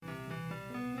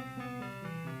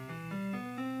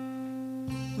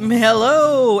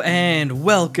Hello, and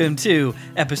welcome to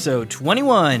episode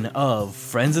 21 of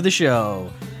Friends of the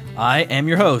Show. I am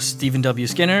your host, Stephen W.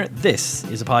 Skinner. This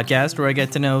is a podcast where I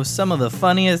get to know some of the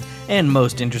funniest and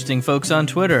most interesting folks on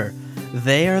Twitter.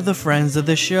 They are the Friends of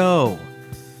the Show.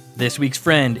 This week's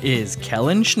friend is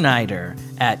Kellen Schneider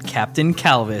at Captain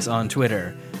Calvis on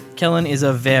Twitter. Kellen is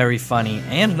a very funny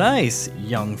and nice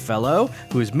young fellow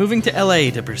who is moving to LA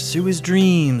to pursue his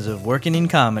dreams of working in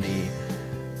comedy.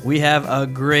 We have a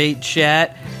great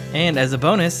chat, and as a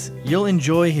bonus, you'll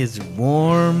enjoy his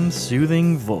warm,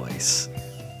 soothing voice.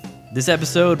 This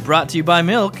episode brought to you by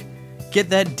Milk. Get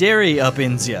that dairy up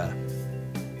in ya.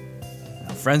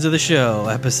 Now, Friends of the Show,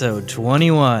 episode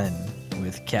 21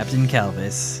 with Captain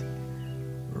Calvis,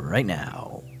 right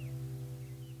now.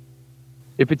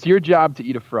 If it's your job to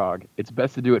eat a frog, it's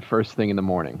best to do it first thing in the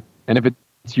morning. And if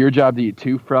it's your job to eat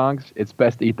two frogs, it's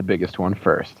best to eat the biggest one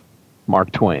first.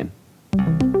 Mark Twain.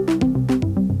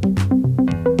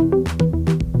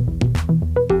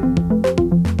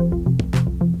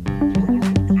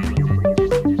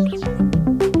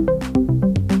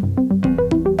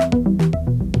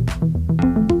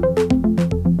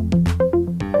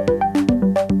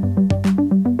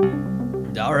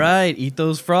 Eat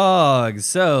those frogs.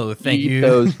 So thank you. Eat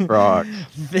those frogs.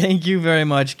 Thank you very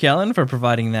much, Kellen, for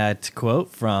providing that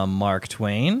quote from Mark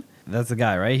Twain. That's the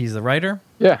guy, right? He's the writer?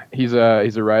 Yeah, he's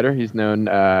a writer. He's known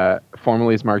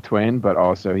formerly as Mark Twain, but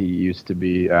also he used to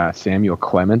be Samuel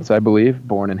Clemens, I believe,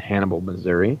 born in Hannibal,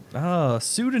 Missouri. Oh,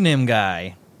 pseudonym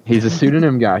guy. He's a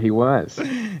pseudonym guy. He was.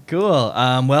 Cool.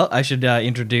 Well, I should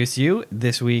introduce you.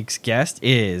 This week's guest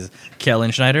is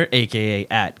Kellen Schneider,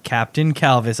 a.k.a. at Captain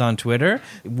Calvis on Twitter.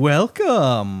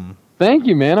 Welcome. Thank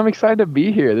you, man. I'm excited to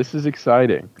be here. This is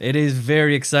exciting. It is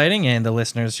very exciting, and the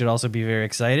listeners should also be very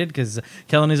excited because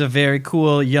Kellen is a very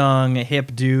cool, young,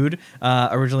 hip dude,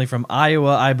 originally from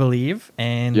Iowa, I believe,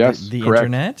 and the correct.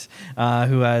 internet,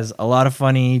 who has a lot of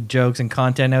funny jokes and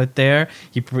content out there.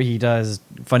 He does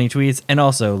funny tweets and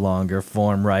also longer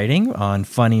form writing on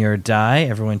Funny or Die.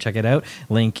 Everyone check it out.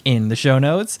 Link in the show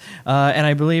notes. And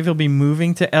I believe he'll be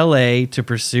moving to LA to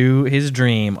pursue his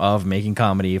dream of making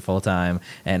comedy full time.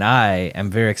 And I am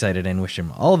very excited and wish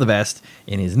him all the best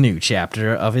in his new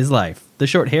chapter of his life. The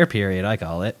short hair period, I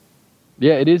call it.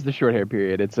 Yeah, it is the short hair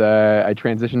period. It's I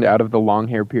transitioned out of the long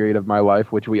hair period of my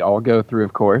life, which we all go through,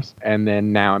 of course, and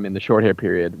then now I'm in the short hair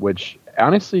period, which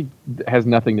honestly has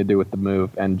nothing to do with the move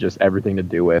and just everything to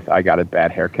do with I got a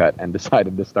bad haircut and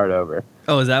decided to start over.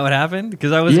 Oh, is that what happened?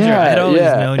 Because I wasn't sure. I'd always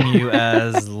known you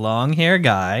as long hair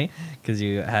guy because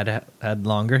you had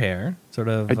longer hair, sort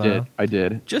of. I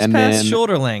did. Just and past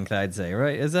shoulder length, I'd say,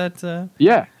 right? Is that?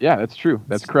 Yeah, that's true.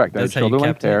 That's correct. That's I had shoulder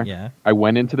length hair. Yeah. I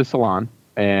went into the salon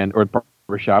or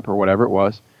barbershop or whatever it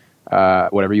was,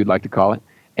 whatever you'd like to call it.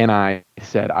 And I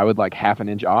said I would like half an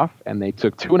inch off, and they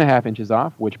took 2.5 inches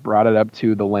off, which brought it up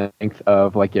to the length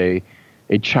of like a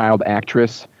child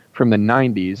actress from the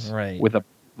 90s, right, with a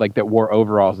that wore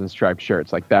overalls and striped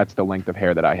shirts. Like that's the length of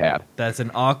hair that I had. That's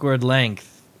an awkward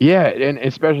length. Yeah, and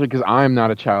especially because I'm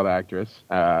not a child actress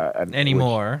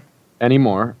anymore.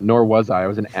 Nor was I. I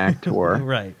was an actor.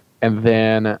 Right. And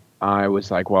then I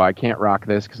was like, well, I can't rock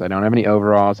this because I don't have any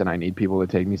overalls and I need people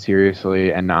to take me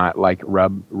seriously and not like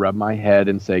rub my head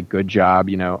and say, good job.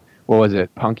 You know, what was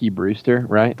it? Punky Brewster,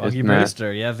 right? Punky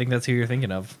Brewster. Yeah, I think that's who you're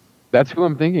thinking of. That's who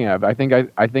I'm thinking of. I think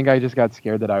I just got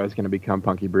scared that I was going to become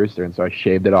Punky Brewster. And so I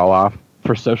shaved it all off.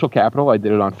 For social capital, I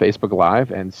did it on Facebook Live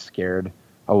and scared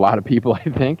a lot of people, I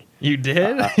think. You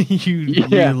did?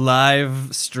 You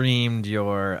live streamed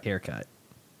your haircut.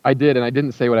 I did, and I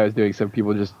didn't say what I was doing, so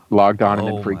people just logged on and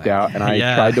then freaked out. And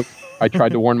I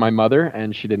tried to warn my mother,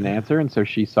 and she didn't answer, and so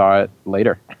she saw it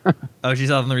later. Oh, she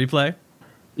saw it on the replay?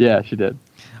 Yeah, she did.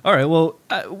 All right, well,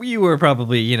 you were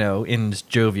probably, in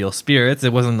jovial spirits.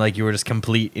 It wasn't like you were just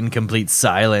in complete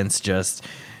silence, just...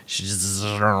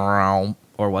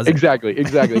 Or was it? Exactly.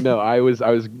 No, I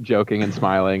was joking and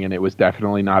smiling, and it was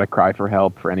definitely not a cry for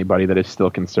help for anybody that is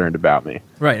still concerned about me.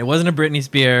 Right. It wasn't a Britney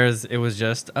Spears. It was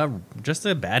just a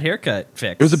bad haircut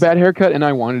fix. It was a bad haircut, and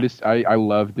I wanted to. I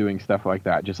love doing stuff like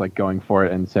that, just like going for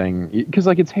it and saying, because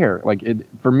like it's hair. Like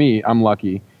for me, I'm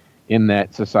lucky in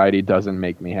that society doesn't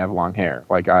make me have long hair.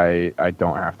 Like I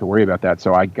don't have to worry about that.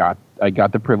 So I got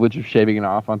the privilege of shaving it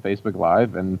off on Facebook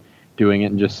Live and doing it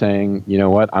and just saying, you know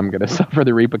what, I'm going to suffer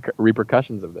the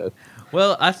repercussions of this.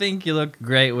 Well, I think you look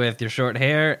great with your short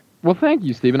hair. Well, thank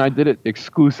you, Stephen. I did it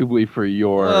exclusively for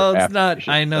your... Well, it's not.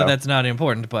 I know that's not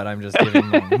important, but I'm just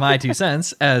giving my 2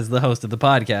 cents as the host of the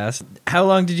podcast. How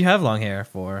long did you have long hair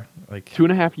for? Like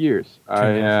 2.5 years.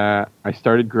 I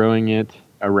started growing it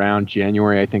around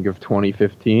January, I think, of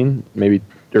 2015, maybe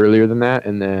earlier than that,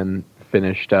 and then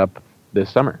finished up this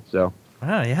summer. So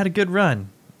Wow, you had a good run.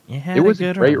 it was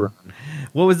a great run.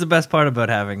 What was the best part about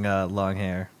having long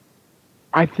hair?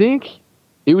 I think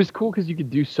it was cool because you could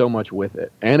do so much with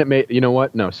it, and it made, you know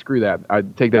what? No, screw that. I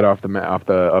take that off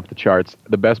the charts.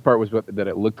 The best part was that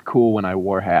it looked cool when I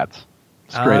wore hats.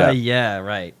 Straight up. Yeah,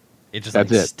 right. It just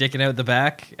That's like it. sticking out the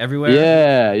back everywhere.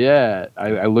 Yeah.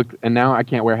 I looked, and now I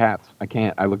can't wear hats. I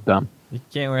can't. I look dumb. You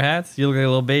can't wear hats. You look like a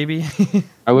little baby.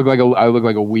 I look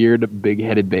like a weird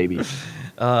big-headed baby.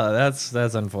 That's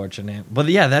unfortunate. But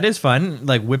yeah, that is fun.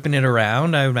 Like whipping it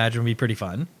around, I imagine would be pretty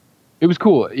fun. It was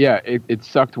cool. Yeah, it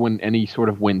sucked when any sort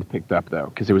of wind picked up, though,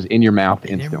 because it was in your mouth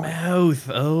In instantly. your mouth.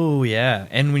 Oh, yeah.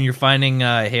 And when you're finding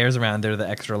hairs around, they're the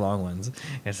extra long ones.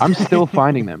 I'm still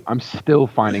finding them. I'm still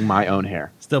finding my own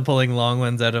hair. Still pulling long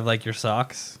ones out of like your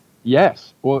socks.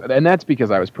 Yes. Well, and that's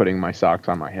because I was putting my socks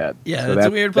on my head. Yeah, So it's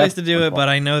a weird place to do my it, fault. but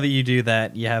I know that you do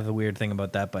that. You have a weird thing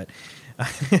about that, but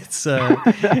it's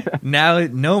now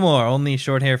no more. Only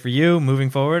short hair for you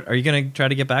moving forward. Are you going to try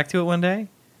to get back to it one day?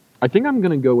 I think I'm going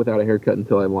to go without a haircut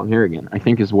until I have long hair again. I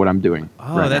think is what I'm doing.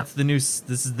 Oh, right that's the new.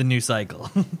 This is the new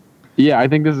cycle. now. Yeah, I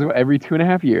think this is every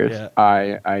 2.5 years. Yeah.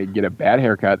 I get a bad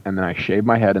haircut and then I shave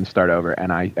my head and start over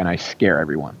and I scare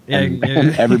everyone. Yeah, and, yeah.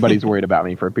 and everybody's worried about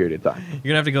me for a period of time.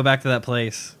 You're gonna have to go back to that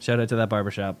place. Shout out to that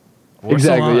barbershop. Or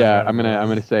Exactly. salon. Yeah, I'm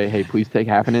gonna say, hey, please take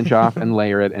half an inch off and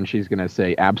layer it, and she's gonna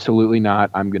say, absolutely not.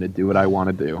 I'm gonna do what I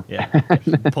want to do. Yeah.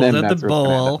 And Pulls then out that's the what's gonna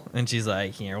bowl, and she's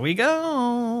like, "Here we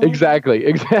go." happen.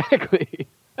 Exactly.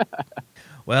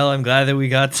 Well, I'm glad that we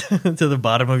got to the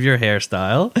bottom of your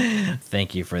hairstyle.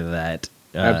 Thank you for that.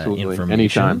 Absolutely.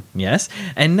 Information. Anytime. Yes.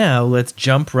 And now let's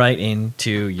jump right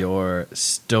into your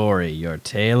story, your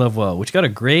tale of woe, which got a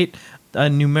great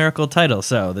numerical title.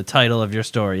 So the title of your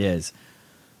story is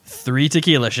 3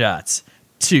 tequila shots,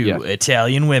 2 Yes.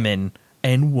 Italian women,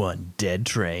 and 1 dead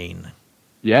train.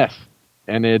 Yes.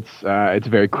 And it's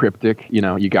very cryptic. You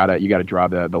know, you gotta draw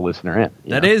the listener in.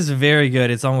 That is very good.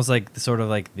 It's almost like sort of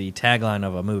like the tagline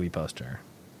of a movie poster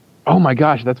Oh my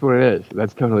gosh, that's what it is.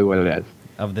 That's totally what it is.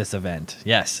 of this event.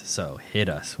 Yes. So hit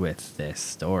us with this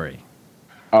story.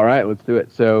 All right, let's do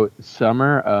it. So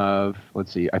summer of,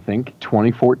 I think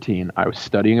 2014, I was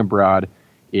studying abroad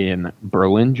in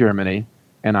Berlin, Germany,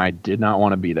 and I did not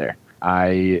want to be there.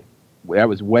 That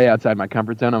was way outside my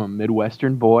comfort zone. I'm a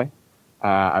Midwestern boy.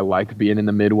 I liked being in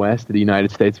the Midwest of the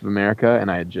United States of America,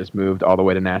 and I had just moved all the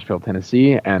way to Nashville,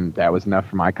 Tennessee, and that was enough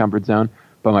for my comfort zone.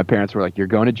 But my parents were like, you're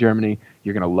going to Germany,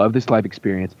 you're going to love this life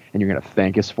experience, and you're going to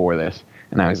thank us for this.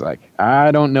 And I was like,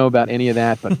 I don't know about any of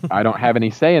that, but I don't have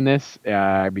any say in this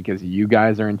because you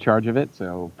guys are in charge of it,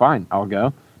 so fine, I'll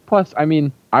go. Plus, I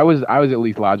mean, I was at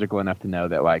least logical enough to know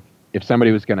that, like, if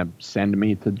somebody was going to send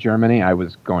me to Germany, I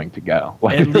was going to go.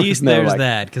 Like, At least no, there's like,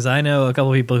 that, because I know a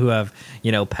couple people who have,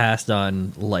 passed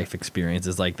on life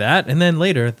experiences like that, and then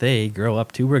later they grow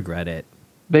up to regret it.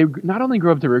 They not only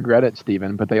grow up to regret it,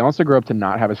 Stephen, but they also grow up to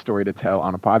not have a story to tell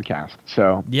on a podcast.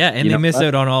 So Yeah, and you they know miss what?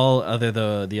 out on all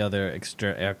the other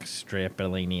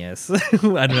extrapolaneous.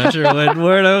 I'm not sure what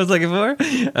word I was looking for.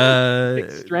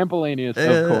 Extramporaneous,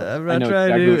 of course. I'm I not know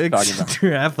trying exactly what you're to talking about.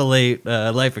 extrapolate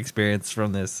life experience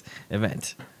from this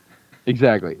event.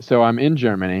 Exactly. So I'm in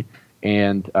Germany,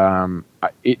 and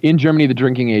in Germany, the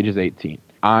drinking age is 18.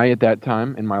 I, at that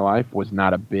time in my life, was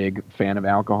not a big fan of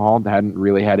alcohol. Hadn't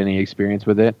really had any experience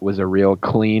with it. Was a real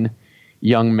clean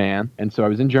young man. And so I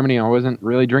was in Germany, and I wasn't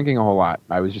really drinking a whole lot.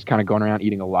 I was just kind of going around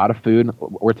eating a lot of food.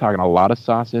 We're talking a lot of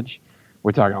sausage.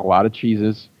 We're talking a lot of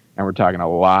cheeses. And we're talking a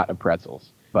lot of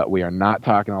pretzels. But we are not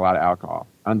talking a lot of alcohol.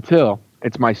 Until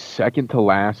it's my second to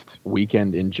last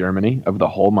weekend in Germany of the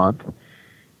whole month.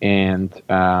 And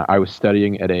I was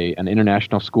studying at an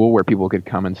international school where people could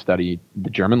come and study the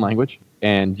German language.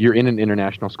 And you're in an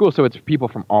international school, so it's people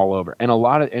from all over. And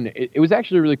it was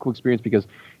actually a really cool experience because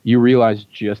you realize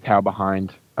just how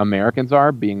behind Americans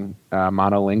are being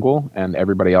monolingual, and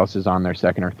everybody else is on their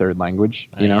second or third language,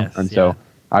 you know? Yes, and so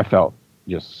I felt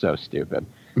just so stupid.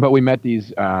 But we met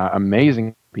these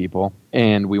amazing people,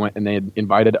 and we went, and they had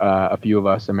invited a few of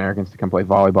us Americans to come play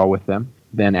volleyball with them.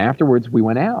 Then afterwards, we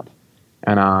went out.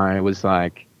 And I was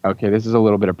like, okay, this is a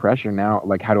little bit of pressure now.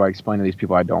 Like, how do I explain to these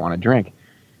people I don't want to drink?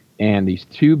 And these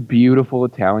 2 beautiful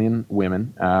Italian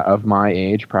women of my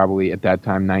age, probably at that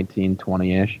time 19,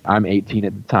 20-ish. I'm 18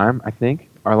 at the time, I think,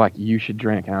 are like, you should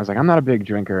drink. And I was like, I'm not a big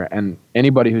drinker. And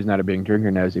anybody who's not a big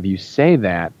drinker knows if you say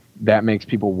that, that makes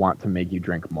people want to make you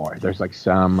drink more. There's like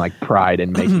some like pride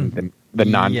in making the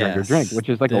non-drinker Yes, drink, which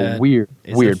is like a that weird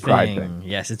is pride thing.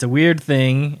 Yes, it's a weird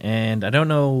thing, and I don't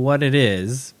know what it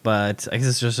is, but I guess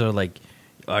it's just sort of like,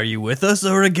 are you with us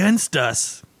or against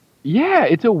us? Yeah,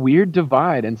 it's a weird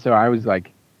divide. And so I was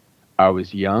like, I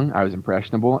was young, I was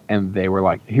impressionable, and they were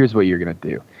like, here's what you're going to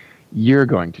do. You're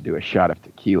going to do a shot of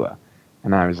tequila.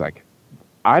 And I was like,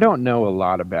 I don't know a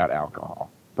lot about alcohol,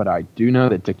 but I do know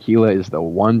that tequila is the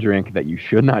one drink that you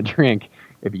should not drink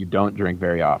if you don't drink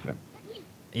very often.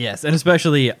 Yes, and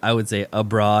especially, I would say,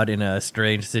 abroad in a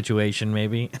strange situation,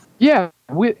 maybe. Yeah,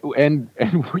 and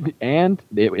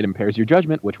it impairs your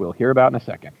judgment, which we'll hear about in a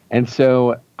second. And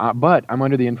so, but I'm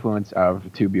under the influence of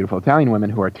two beautiful Italian women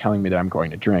who are telling me that I'm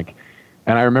going to drink.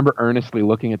 And I remember earnestly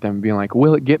looking at them and being like,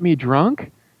 will it get me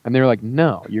drunk? And they were like,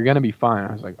 no, you're going to be fine.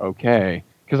 I was like, okay.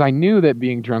 Because I knew that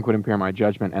being drunk would impair my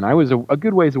judgment. And I was a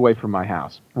good ways away from my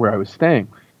house where I was staying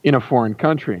in a foreign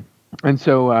country. And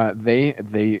so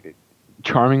they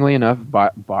charmingly enough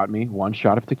bought me one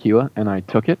shot of tequila, and I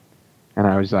took it. And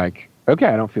I was like, okay,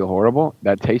 I don't feel horrible.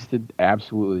 That tasted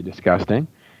absolutely disgusting.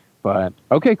 But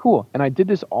okay, cool. And I did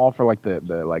this all for like the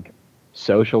like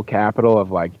social capital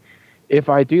of like, if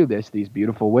I do this, these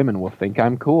beautiful women will think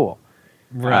I'm cool.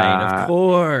 Right, of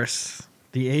course.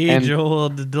 The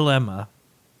age-old dilemma.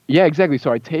 Yeah, exactly.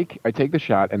 So I take the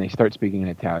shot, and they start speaking in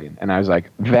Italian. And I was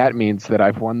like, that means that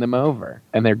I've won them over.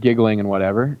 And they're giggling and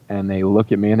whatever. And they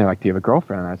look at me, and they're like, do you have a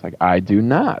girlfriend? And I was like, I do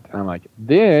not. And I'm like,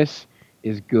 this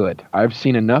is good. I've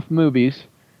seen enough movies,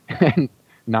 and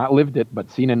not lived it,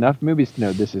 but seen enough movies to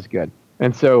know this is good.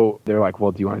 And so they're like,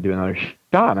 well, do you want to do another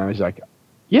shot? And I was like,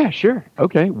 yeah, sure.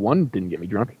 Okay, 1 didn't get me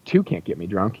drunk. 2 can't get me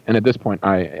drunk. And at this point,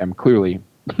 I am clearly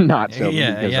not sober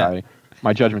because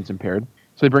my judgment's impaired.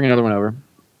 So they bring another one over.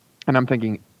 And I'm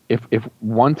thinking, if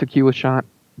 1 tequila shot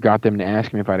got them to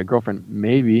ask me if I had a girlfriend,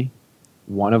 maybe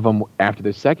one of them, after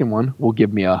the second one, will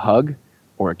give me a hug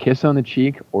or a kiss on the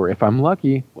cheek, or if I'm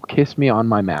lucky, will kiss me on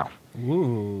my mouth.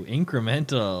 Ooh,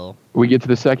 incremental. We get to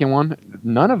the second one.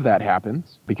 None of that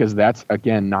happens because that's,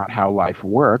 again, not how life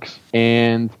works.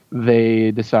 And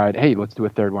they decide, hey, let's do a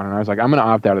third one. And I was like, I'm going to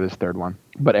opt out of this third one.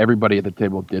 But everybody at the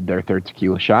table did their third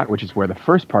tequila shot, which is where the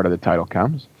first part of the title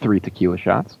comes, 3 tequila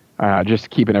shots. Just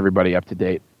keeping everybody up to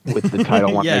date with the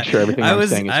title. Want to make sure everything I'm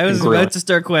saying is I was congruent. about to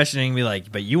start questioning, be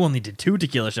like, but you only did 2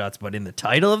 tequila shots, but in the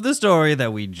title of the story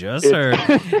that we just heard,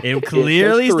 it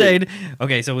clearly stated.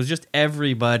 Okay, so it was just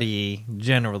everybody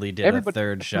generally did a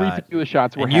third shot. 3 tequila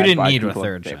shots were and you had didn't by need a people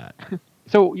third at the table. shot.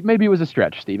 So maybe it was a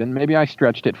stretch, Stephen. Maybe I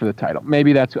stretched it for the title.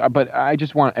 Maybe that's. But I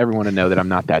just want everyone to know that I'm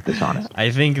not that dishonest.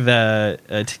 I think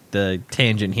the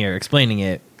tangent here, explaining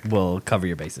it, will cover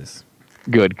your bases.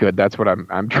 Good. That's what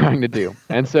I'm trying to do.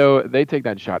 And so they take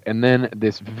that shot, and then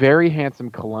this very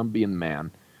handsome Colombian man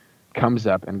comes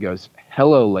up and goes,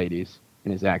 "Hello, ladies,"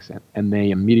 in his accent, and they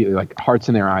immediately, like, hearts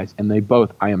in their eyes, and they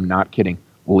both, I am not kidding,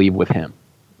 leave with him.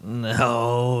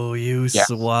 No, you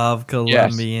suave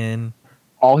Colombian. Yes.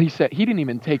 All he said, he didn't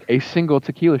even take a single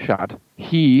tequila shot.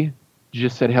 He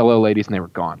just said, "Hello, ladies," and they were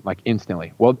gone, like,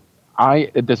 instantly. Well,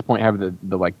 I, at this point, have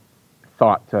the like,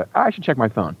 thought to, I should check my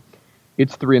phone.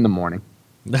 It's 3 a.m.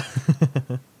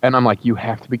 And I'm like, you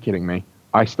have to be kidding me.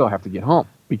 I still have to get home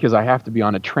because I have to be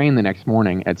on a train the next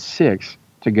morning at 6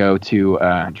 to go to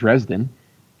Dresden,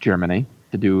 Germany,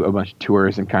 to do a bunch of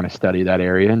tours and kind of study that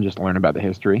area and just learn about the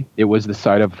history. It was the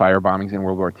site of fire bombings in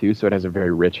World War II, so it has a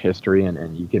very rich history,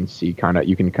 and you can see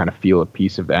you can kind of feel a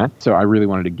piece of that. So I really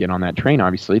wanted to get on that train,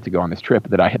 obviously, to go on this trip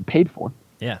that I had paid for.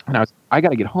 Yeah. And I got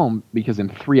to get home because in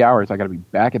 3 hours I got to be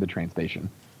back at the train station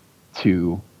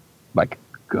to, like,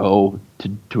 go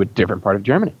to a different part of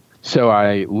Germany. So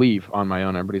I leave on my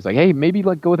own. Everybody's like, hey, maybe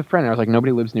like go with a friend. And I was like,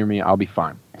 nobody lives near me. I'll be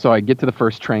fine. So I get to the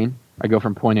first train. I go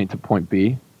from point A to point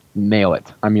B. Nail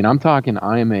it. I mean, I'm talking,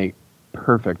 I am a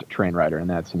perfect train rider in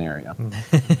that scenario.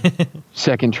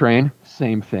 Second train,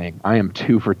 same thing. I am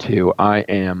 2 for 2. I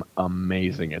am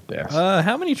amazing at this.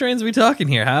 How many trains are we talking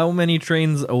here? How many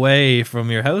trains away from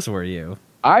your house were you?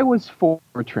 I was 4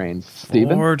 trains,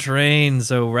 Stephen. 4 trains.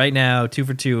 So right now, 2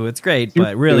 for 2. It's great,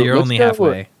 but really, you're only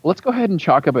halfway. Let's go ahead and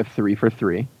chalk up a 3 for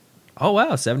 3. Oh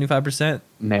wow, 75%.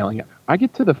 Nailing it. I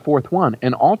get to the 4th one,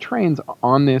 and all trains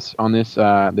on this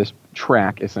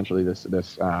track, essentially this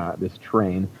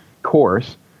train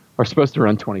course, are supposed to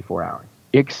run 24 hours,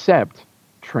 except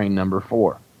train number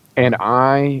 4. And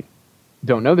I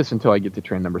don't know this until I get to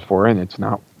train number 4, and it's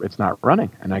not running.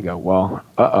 And I go, well,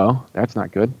 that's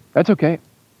not good. That's okay.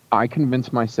 I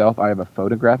convince myself I have a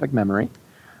photographic memory.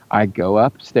 I go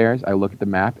upstairs, I look at the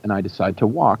map, and I decide to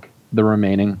walk the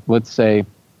remaining, we'll say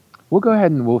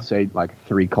like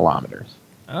 3 kilometers.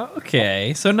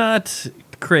 Okay, so not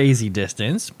crazy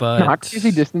distance, but... Not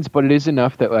crazy distance, but it is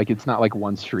enough that, like, it's not like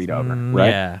one street over, right?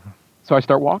 Yeah. So I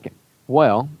start walking.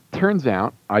 Well, turns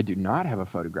out I do not have a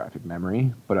photographic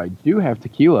memory, but I do have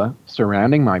tequila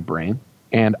surrounding my brain,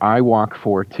 and I walk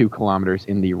for 2 kilometers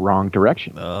in the wrong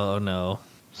direction. Oh, no.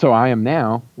 So I am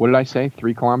now, what did I say,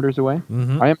 3 kilometers away?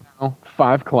 Mm-hmm. I am now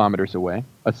 5 kilometers away,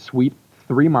 a sweet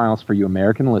 3 miles for you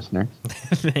American listeners.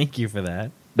 Thank you for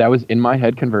that. That was in my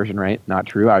head conversion rate, not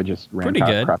true. I just ran Pretty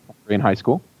good. cross country in high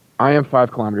school. I am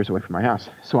 5 kilometers away from my house.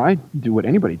 So I do what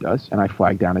anybody does, and I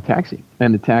flag down a taxi.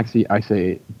 And the taxi, I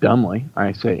say dumbly,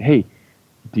 I say, hey,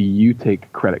 do you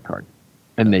take credit card?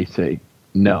 And they say,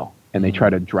 no. And they try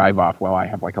to drive off while I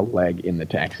have like a leg in the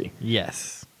taxi.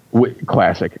 Yes.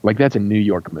 Classic. Like, that's a New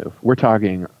York move. We're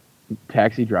talking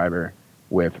taxi driver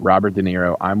with Robert De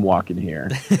Niro. I'm walking here.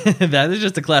 That is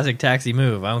just a classic taxi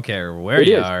move. I don't care where It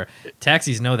you is. are.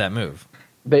 Taxis know that move.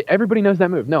 Everybody knows that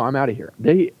move. No, I'm out of here.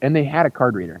 They had a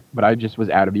card reader, but I just was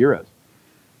out of euros.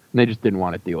 And they just didn't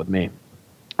want to deal with me.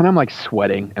 And I'm like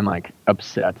sweating and like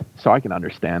upset, so I can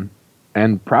understand.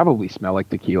 And probably smell like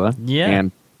tequila. Yeah.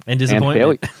 And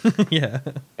disappointment. Yeah.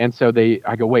 And so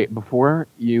I go, wait, before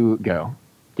you go,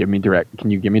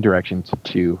 can you give me directions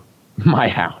to my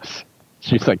house?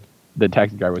 She's like, the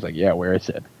taxi driver was like, yeah, where is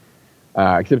it?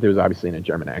 Except it was obviously in a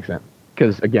German accent.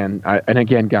 Because again,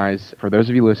 guys, for those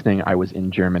of you listening, I was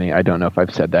in Germany. I don't know if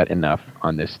I've said that enough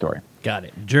on this story. Got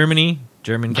it. German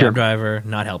cab driver,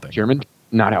 not helping. German,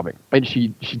 not helping. And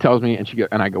she tells me,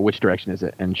 and I go, which direction is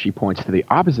it? And she points to the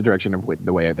opposite direction of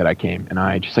the way that I came. And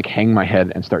I just like hang my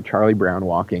head and start Charlie Brown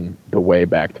walking the way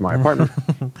back to my apartment.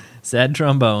 Sad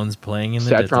trombones playing in the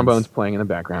distance. Sad trombones playing in the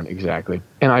background, exactly.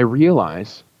 And I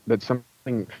realize that something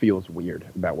feels weird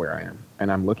about where I am.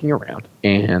 And I'm looking around,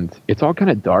 and it's all kind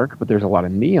of dark, but there's a lot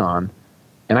of neon.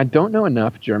 And I don't know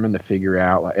enough German to figure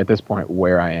out at this point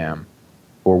where I am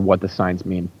or what the signs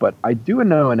mean. But I do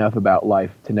know enough about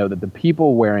life to know that the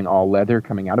people wearing all leather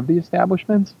coming out of the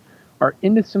establishments are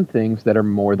into some things that are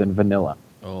more than vanilla.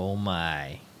 Oh,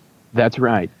 my. That's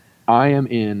right. I am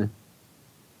in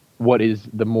what is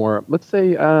the more, let's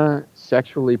say,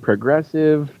 sexually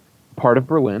progressive part of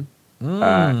Berlin.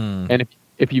 And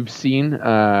if you've seen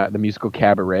the musical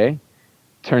Cabaret,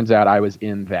 turns out I was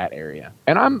in that area.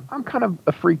 And I'm kind of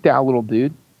a freaked out little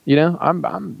dude. You know,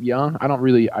 I'm young. I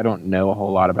don't know a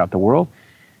whole lot about the world.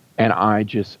 And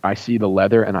I see the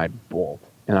leather and I bolt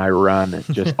and I run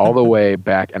just all the way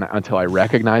back until I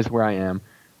recognize where I am.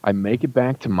 I make it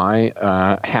back to my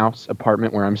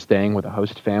apartment where I'm staying with a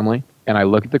host family. And I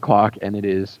look at the clock and it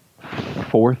is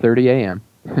 4:30 a.m.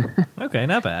 Okay,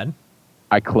 not bad.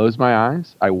 I close my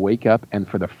eyes, I wake up, and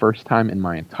for the first time in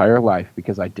my entire life,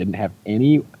 because I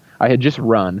had just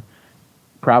run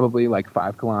probably like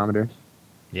 5 kilometers.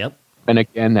 Yep. And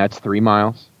again, that's 3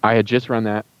 miles. I had just run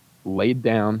that, laid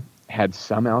down, had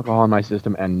some alcohol in my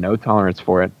system and no tolerance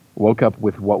for it. Woke up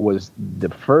with what was the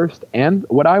first and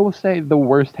what I will say the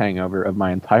worst hangover of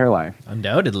my entire life.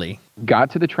 Undoubtedly.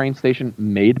 Got to the train station,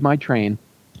 made my train,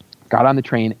 got on the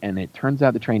train, and it turns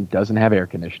out the train doesn't have air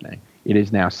conditioning. It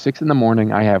is now 6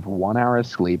 a.m. I have 1 hour of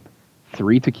sleep,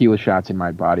 3 tequila shots in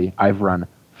my body. I've run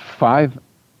 5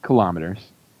 kilometers,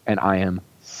 and I am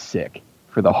sick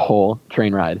for the whole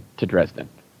train ride to Dresden.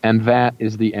 And that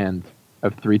is the end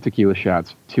of 3 tequila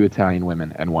shots, 2 Italian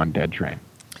women, and 1 dead train.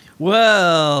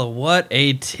 Well, what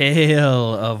a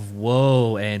tale of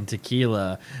woe and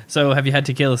tequila. So have you had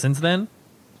tequila since then?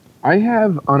 I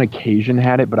have on occasion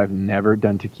had it, but I've never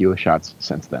done tequila shots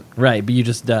since then. Right, but you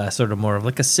just sort of more of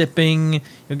like a sipping.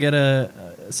 You'll get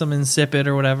some insipid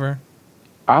or whatever.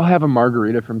 I'll have a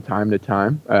margarita from time to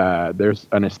time. There's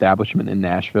an establishment in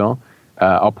Nashville.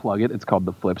 I'll plug it. It's called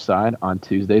The Flip Side. On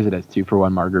Tuesdays, it has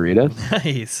 2-for-1 margaritas.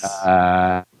 Nice.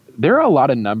 There are a lot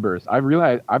of numbers. I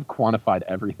realize I've quantified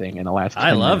everything in the last 10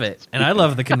 I love minutes. it. And I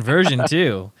love the conversion,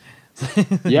 too.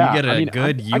 Yeah, you get a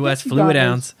good U.S. fluid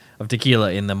ounce of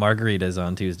tequila in the margaritas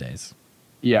on Tuesdays.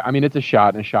 Yeah, I mean, it's a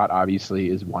shot, and a shot obviously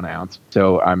is 1 ounce.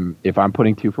 So if I'm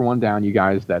putting 2-for-1 down, you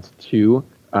guys, that's 2.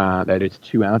 That is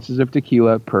 2 ounces of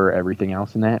tequila per everything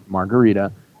else in that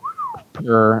margarita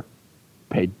per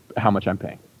paid how much I'm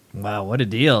paying. Wow, what a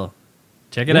deal.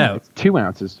 Check it out. It's 2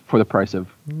 ounces for the price of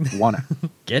 1 ounce.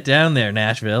 Get down there,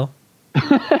 Nashville.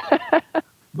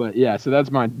 But yeah, so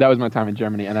that was my time in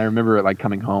Germany, and I remember like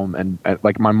coming home and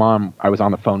like my mom, I was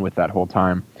on the phone with that whole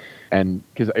time, and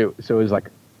it was like,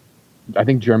 I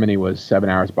think Germany was 7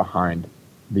 hours behind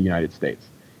the United States,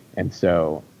 and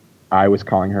so I was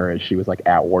calling her as she was like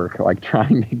at work, like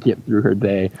trying to get through her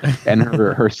day, and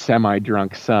her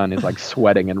semi-drunk son is like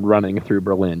sweating and running through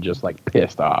Berlin, just like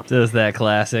pissed off. Just that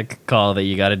classic call that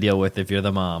you got to deal with if you're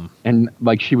the mom. And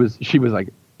like she was like,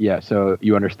 yeah, so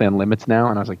you understand limits now?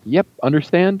 And I was like, yep,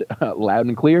 understand, loud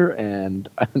and clear. And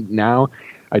now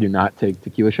I do not take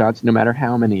tequila shots, no matter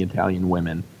how many Italian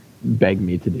women beg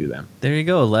me to do them. There you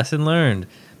go, lesson learned.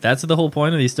 That's the whole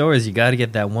point of these stories. You got to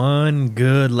get that one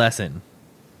good lesson.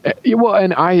 Well,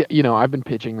 and I've been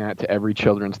pitching that to every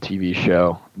children's TV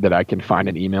show that I can find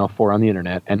an email for on the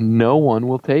internet, and no one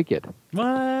will take it.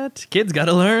 What? Kids got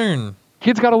to learn.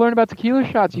 Kids got to learn about tequila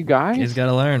shots, you guys. Kids got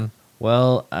to learn.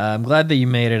 Well, I'm glad that you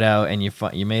made it out and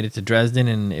you made it to Dresden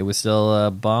and it was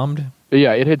still bombed.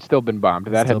 Yeah, it had still been bombed.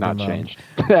 That had not changed.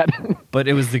 But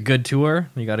it was the good tour.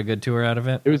 You got a good tour out of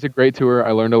it. It was a great tour.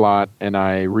 I learned a lot, and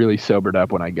I really sobered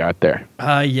up when I got there.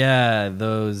 Yeah,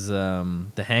 those the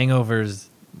hangovers,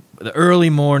 the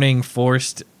early morning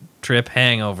forced trip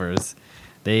hangovers.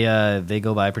 They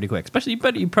go by pretty quick. Especially,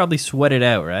 but you probably sweat it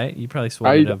out, right? You probably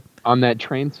sweated up on that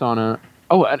train sauna.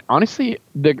 Oh, and honestly,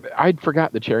 I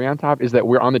forgot the cherry on top is that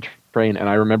we're on the train, and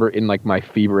I remember in like my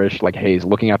feverish like haze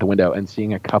looking out the window and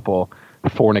seeing a couple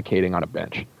fornicating on a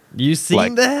bench. You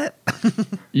seen that?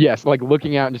 Yes, like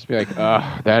looking out and just be like,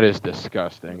 ugh, that is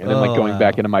disgusting. And then like going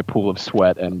back into my pool of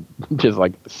sweat and just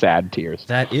like sad tears.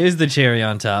 That is the cherry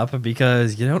on top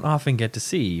because you don't often get to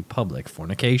see public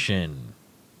fornication.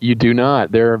 You do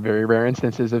not. There are very rare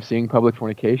instances of seeing public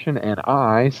fornication, and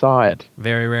I saw it.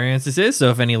 Very rare instances. So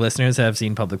if any listeners have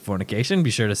seen public fornication, be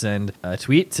sure to send a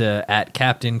tweet to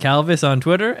 @CaptainCalvis on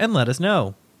Twitter and let us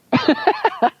know.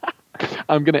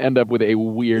 I'm going to end up with a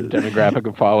weird demographic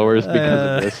of followers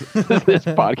because of this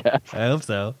podcast. I hope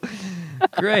so.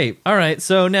 Great. All right.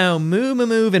 So now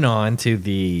moving on to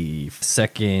the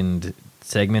second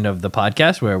segment of the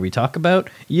podcast where we talk about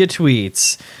your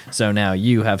tweets. So now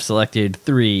you have selected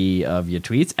 3 of your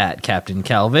tweets at Captain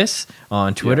Calvis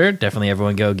on Twitter. Yeah. Definitely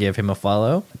everyone go give him a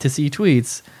follow to see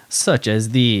tweets such as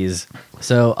these.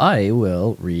 So I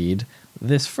will read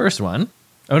this first one.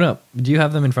 Oh, no. Do you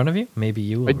have them in front of you? Maybe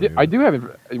you will. I do have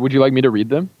it. Would you like me to read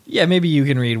them? Yeah, maybe you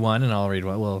can read one and I'll read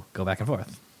one. We'll go back and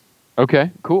forth.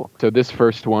 Okay, cool. So this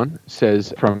first one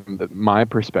says, from my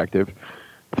perspective,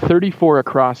 34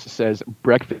 across says,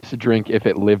 breakfast drink if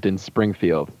it lived in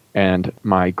Springfield. And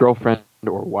my girlfriend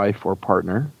or wife or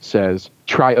partner says,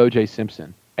 try O.J.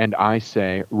 Simpson. And I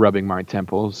say, rubbing my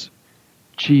temples,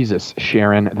 Jesus,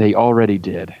 Sharon, they already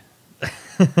did.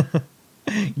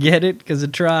 Get it? Because a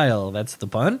trial. That's the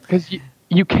pun? Because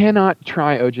you cannot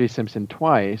try O.J. Simpson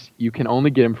twice. You can only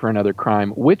get him for another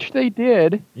crime, which they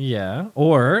did. Yeah,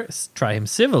 or try him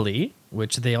civilly,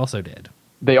 which they also did.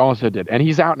 They also did. And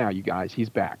he's out now, you guys. He's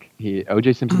back.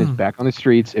 O.J. Simpson is back on the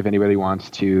streets if anybody wants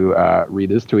to read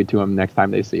this tweet to him next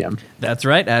time they see him. That's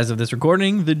right. As of this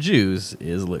recording, the juice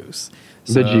is loose.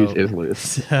 The juice is loose.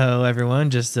 So everyone,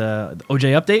 just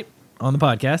O.J. update on the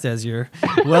podcast, as you're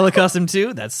well accustomed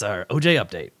to. That's our O.J.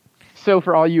 update. So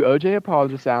for all you O.J.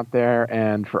 apologists out there,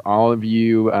 and for all of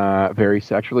you very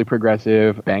sexually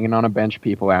progressive, banging on a bench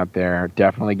people out there,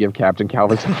 definitely give Captain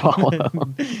Calvis a follow.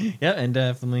 Yeah, and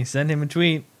definitely send him a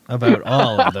tweet about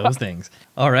all of those things.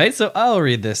 All right, so I'll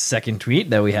read this second tweet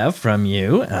that we have from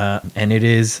you, and it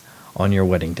is, on your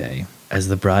wedding day. As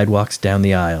the bride walks down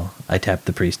the aisle, I tap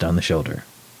the priest on the shoulder.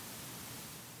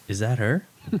 Is that her?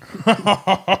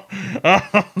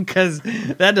 Because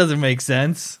that doesn't make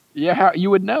sense. Yeah, you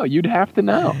would know. You'd have to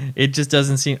know. It just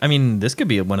doesn't seem... I mean, this could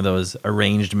be one of those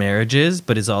arranged marriages,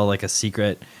 but it's all like a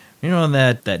secret... You know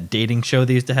that dating show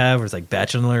they used to have where it's like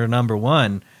Bachelor Number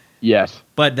 1? Yes.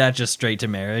 But that's just straight to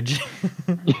marriage.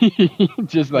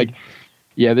 Just like,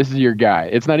 yeah, this is your guy.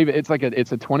 It's not even... It's like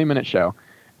it's a 20-minute show.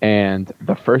 And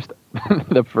the first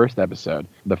episode,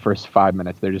 the first 5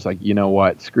 minutes, they're just like, you know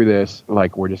what? Screw this.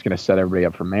 Like, we're just going to set everybody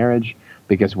up for marriage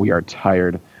because we are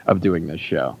tired of doing this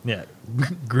show. Yeah.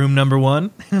 Groom number 1.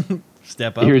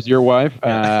 Step up. Here's your wife.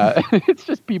 Yeah. It's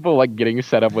just people like getting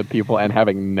set up with people and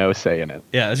having no say in it.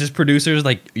 Yeah, it's just producers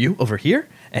like, you over here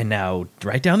and now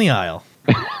right down the aisle.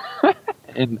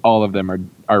 And all of them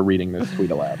are reading this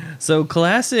tweet aloud. So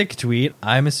classic tweet.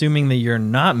 I'm assuming that you're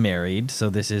not married, so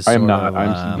this is. I am not.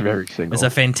 I'm very single. It's a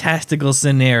fantastical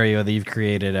scenario that you've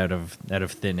created out of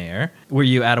thin air. Were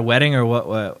you at a wedding or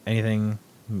what? Anything?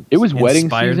 It was wedding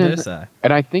season, this?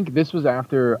 And I think this was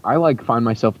after I find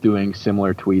myself doing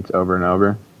similar tweets over and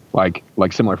over, like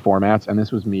similar formats, and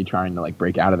this was me trying to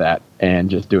break out of that and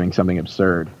just doing something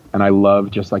absurd. And I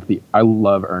love I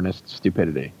love earnest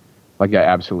stupidity. Like, I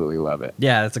absolutely love it.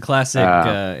 Yeah, it's a classic.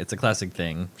 It's a classic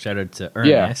thing. Shout out to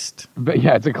Ernest. Yeah, but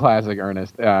yeah, it's a classic.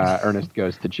 Ernest. Ernest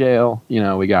goes to jail. You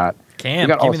know, we got Camp.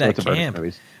 We got all Give me sorts that of Camp. Ernest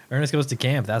movies. Ernest Goes to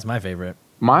Camp. That's my favorite.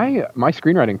 My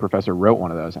screenwriting professor wrote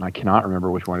one of those, and I cannot remember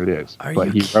which one it is. But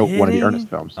he wrote one of the Ernest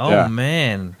films. Oh yeah.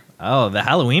 Man. Oh, the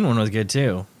Halloween one was good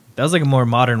too. That was like a more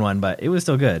modern one, but it was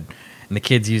still good. And the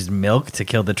kids used milk to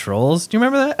kill the trolls. Do you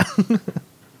remember that?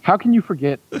 How can you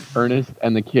forget Ernest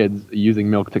and the kids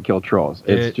using milk to kill trolls?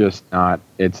 It's just not.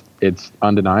 It's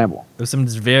undeniable. There was some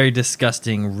very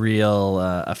disgusting real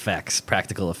effects,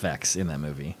 practical effects in that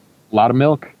movie. A lot of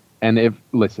milk. And if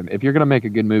you're gonna make a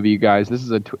good movie, you guys, this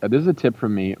is a tip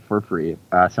from me for free.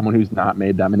 Someone who's not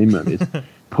made that many movies,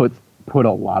 put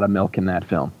a lot of milk in that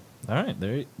film. All right,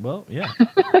 yeah.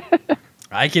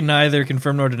 I can neither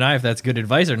confirm nor deny if that's good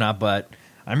advice or not, but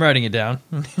I'm writing it down.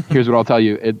 Here's what I'll tell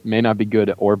you: it may not be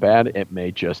good or bad. It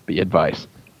may just be advice.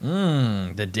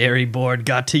 The dairy board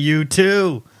got to you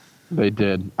too. They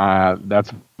did.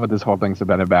 That's what this whole thing's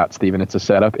been about, Steven. It's a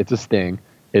setup. It's a sting.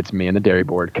 It's me and the dairy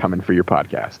board coming for your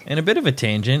podcast. And a bit of a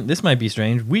tangent. This might be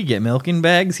strange. We get milk in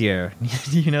bags here.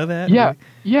 Do you know that?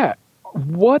 Yeah.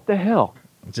 What the hell?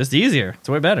 It's just easier. It's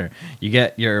way better. You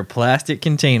get your plastic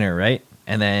container, right?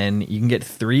 And then you can get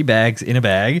 3 bags in a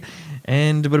bag.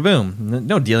 And boom.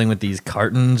 No dealing with these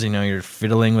cartons. You're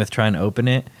fiddling with trying to open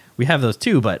it. We have those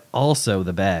too, but also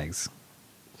the bags.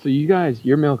 So you guys,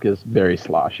 your milk is very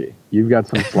sloshy. You've got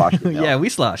some sloshy milk. Yeah, we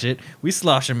slosh it. We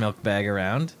slosh a milk bag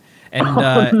around. And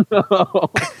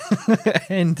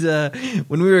and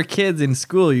when we were kids in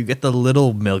school, you get the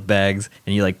little milk bags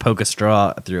and you poke a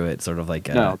straw through it, sort of like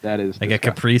that is like a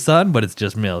Capri Sun, but it's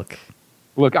just milk.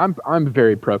 Look, I'm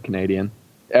very pro-Canadian.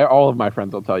 All of my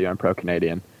friends will tell you I'm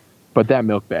pro-Canadian, but that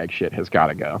milk bag shit has got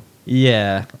to go.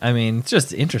 Yeah, I mean, it's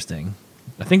just interesting.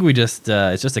 I think we just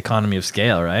it's just economy of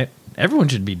scale, right? Everyone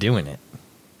should be doing it.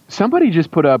 Somebody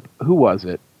just put up, who was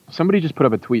it? Somebody just put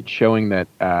up a tweet showing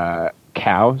that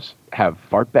cows have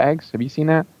fart bags. Have you seen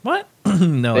that? What?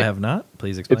 No, I have not.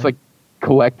 Please explain. It's like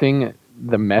collecting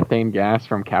the methane gas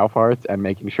from cow farts and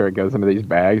making sure it goes into these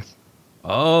bags.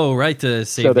 Oh, right, to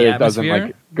save so that the it atmosphere?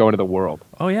 doesn't go into the world.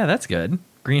 Oh, yeah, that's good.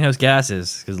 Greenhouse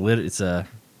gases, because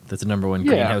that's the number one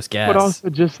greenhouse gas. But also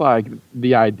just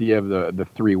the idea of the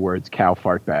 3 words cow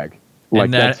fart bag.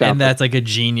 That's like a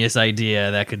genius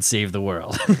idea that could save the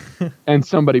world. And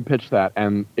somebody pitched that,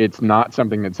 and it's not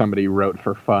something that somebody wrote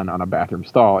for fun on a bathroom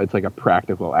stall. It's like a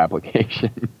practical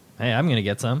application. Hey, I'm gonna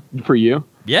get some. For you?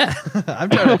 Yeah, I'm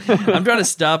trying to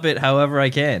stop it however I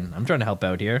can. I'm trying to help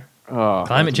out here. Oh,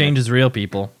 climate change is real,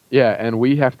 people. Yeah, and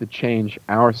we have to change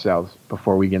ourselves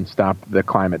before we can stop the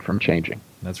climate from changing.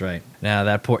 That's right. Now,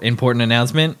 that important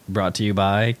announcement brought to you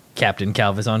by Captain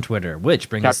Calvis on Twitter, which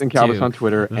brings Captain us Calvis to... on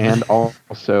Twitter and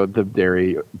also the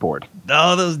dairy board.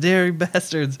 Oh, those dairy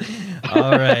bastards.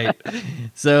 All right.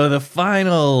 So the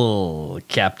final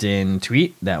Captain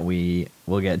tweet that we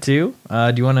will get to.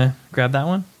 Do you want to grab that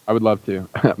one? I would love to.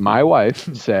 My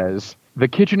wife says, "The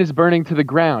kitchen is burning to the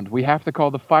ground. We have to call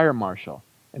the fire marshal."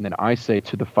 And then I say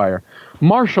to the fire,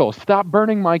 "Marshal, stop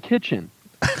burning my kitchen."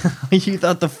 You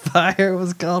thought the fire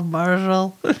was called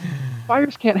Marshall?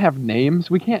 Fires can't have names.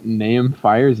 We can't name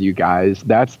fires, you guys.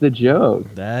 That's the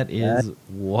joke. That is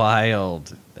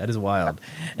wild. That is wild.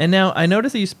 And now, I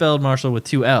noticed that you spelled Marshall with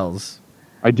 2 L's.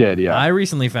 I did, yeah. I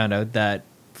recently found out that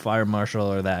fire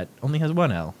marshal or that only has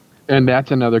 1 L. And that's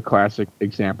another classic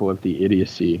example of the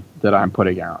idiocy that I'm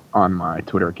putting out on my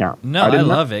Twitter account. No, I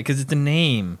love it because it's a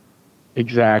name.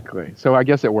 Exactly. So I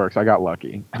guess it works. I got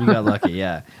lucky. You got lucky,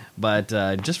 yeah. But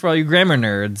just for all you grammar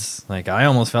nerds, I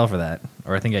almost fell for that.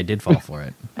 Or I think I did fall for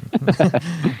it.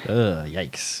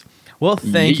 Yikes. Well,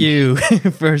 thank you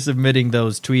for submitting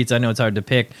those tweets. I know it's hard to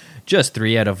pick just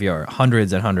 3 out of your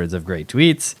hundreds and hundreds of great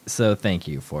tweets. So thank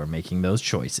you for making those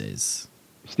choices.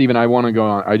 Steven, I want to go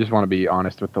on. I just want to be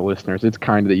honest with the listeners. It's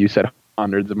kind that you said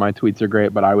hundreds of my tweets are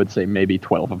great, but I would say maybe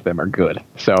 12 of them are good.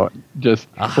 So just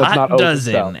a hot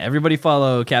dozen. Everybody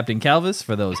follow Captain Calvis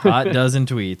for those hot dozen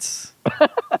tweets.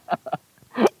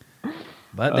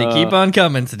 But they keep on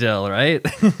coming still, right?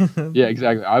 Yeah,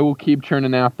 exactly. I will keep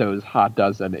churning out those hot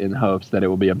dozen in hopes that it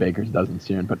will be a baker's dozen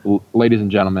soon. But ladies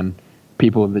and gentlemen,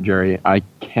 people of the jury, I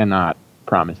cannot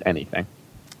promise anything.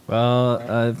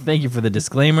 Well, thank you for the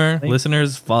disclaimer.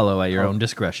 Listeners, follow at your own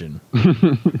discretion.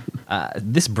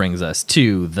 This brings us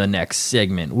to the next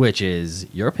segment, which is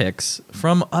your picks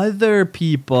from other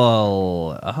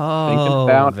people.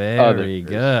 Oh, very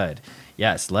good.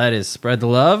 Yes, let us spread the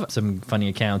love. Some funny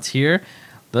accounts here.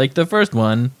 Like the first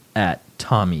one, at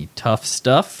Tommy Tough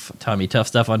Stuff. Tommy Tough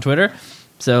Stuff on Twitter.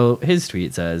 So his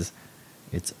tweet says,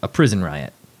 it's a prison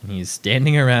riot. He's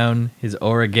standing around his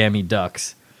origami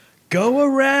ducks. Go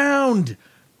around!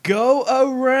 Go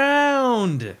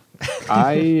around!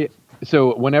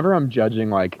 So whenever I'm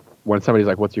judging, when somebody's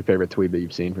like, what's your favorite tweet that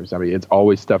you've seen from somebody, it's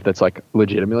always stuff that's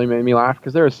legitimately made me laugh.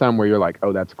 Because there are some where you're like,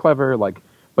 oh, that's clever,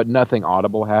 but nothing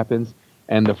audible happens.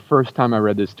 And the first time I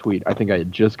read this tweet, I think I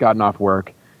had just gotten off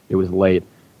work. It was late.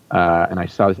 And I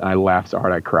saw this and I laughed so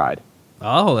hard I cried.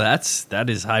 Oh, that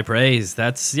is high praise.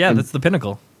 That's the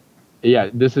pinnacle.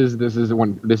 Yeah, this is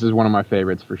one of my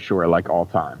favorites for sure, all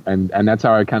time. And that's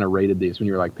how I kind of rated these when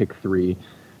you were pick 3.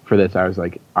 for this, I was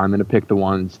like, I'm going to pick the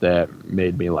ones that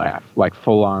made me laugh. Like,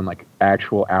 full on, like,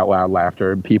 actual out loud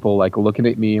laughter. People, like, looking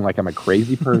at me like I'm a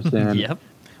crazy person. Yep.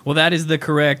 Well, that is the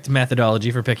correct methodology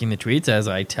for picking the tweets. As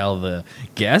I tell the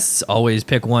guests, always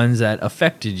pick ones that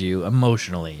affected you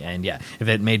emotionally. And yeah, if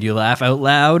it made you laugh out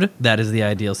loud, that is the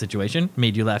ideal situation.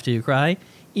 Made you laugh till you cry,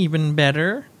 even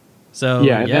better. So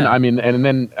yeah, and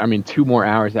then 2 more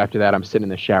hours after that, I'm sitting in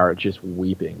the shower just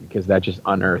weeping because that just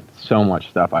unearthed so much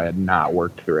stuff I had not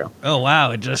worked through. Oh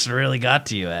wow, it just really got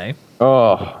to you, eh?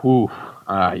 Oh,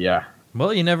 yeah.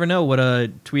 Well, you never know what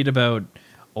a tweet about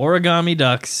origami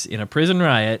ducks in a prison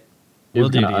riot will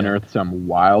It's do gonna to you. unearth some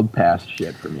wild past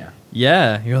shit from you.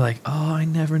 Yeah, you're like, oh, I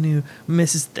never knew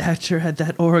Mrs. Thatcher had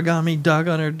that origami duck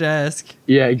on her desk.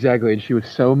 Yeah, exactly. And she was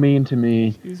so mean to me,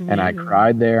 Excuse and I me.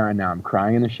 cried there, and now I'm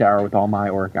crying in the shower with all my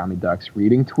origami ducks,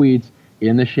 reading tweets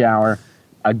in the shower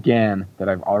again that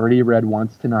I've already read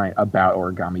once tonight about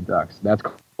origami ducks. That's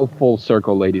called full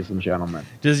circle, ladies and gentlemen.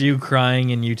 Just you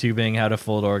crying and YouTubing how to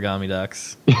fold origami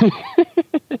ducks.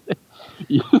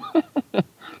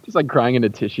 Just like crying into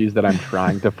tissues that I'm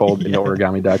trying to fold into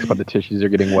origami ducks, but the tissues are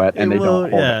getting wet and they don't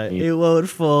hold any. it won't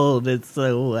fold. It's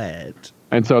so wet.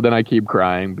 And so then I keep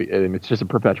crying, and it's just a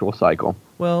perpetual cycle.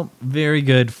 Well, very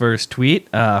good first tweet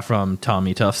from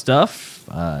Tommy Tough Stuff.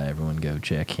 Everyone go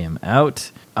check him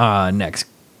out. Next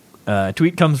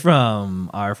tweet comes from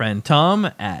our friend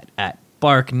Tom at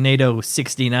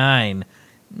BarkNado69.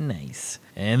 Nice.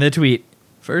 And the tweet,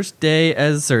 first day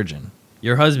as surgeon.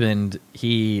 Your husband,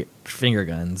 he finger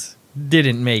guns,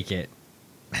 didn't make it.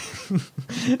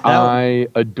 I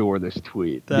adore this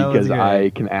tweet That was because great. I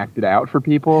can act it out for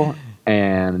people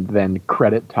and then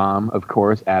credit Tom, of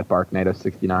course, at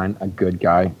BarkNado69, a good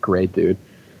guy, great dude,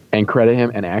 and credit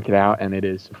him and act it out. And it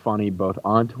is funny both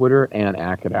on Twitter and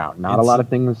act it out. Not a lot of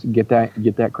things get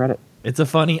that credit. It's a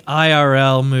funny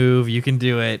IRL move. You can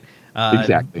do it.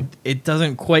 Exactly. It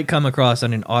doesn't quite come across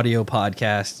on an audio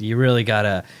podcast. You really got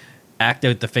to act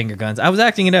out the finger guns. I was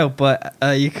acting it out, but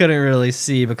you couldn't really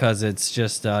see because it's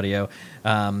just audio.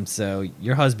 So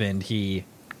your husband, he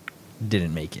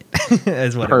didn't make it,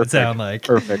 is what it would sound like.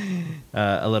 Perfect.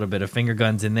 A little bit of finger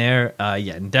guns in there.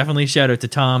 Yeah, and definitely shout out to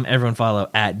Tom. Everyone follow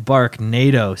at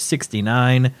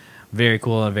BarkNado69. Very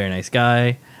cool and very nice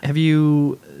guy. Have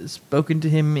you spoken to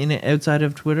him outside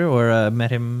of Twitter or met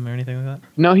him or anything like that?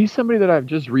 No, he's somebody that I've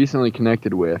just recently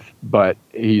connected with, but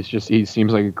he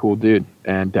seems like a cool dude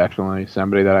and definitely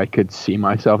somebody that I could see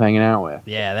myself hanging out with.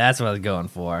 Yeah, that's what I was going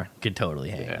for. Could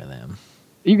totally hang with him.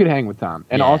 You could hang with Tom.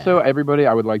 And Yeah. also, everybody,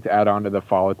 I would like to add on to the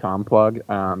follow Tom plug.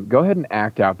 Go ahead and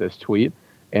act out this tweet.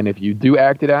 And if you do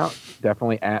act it out,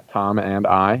 definitely at Tom and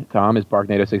I. Tom is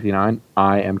BarkNado69.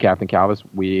 I am Captain Calvis.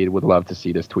 We would love to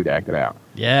see this tweet acted out.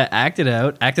 Yeah, act it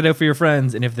out. Act it out for your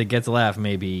friends, and if it gets a laugh,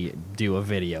 maybe do a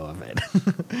video of it.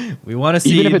 We want to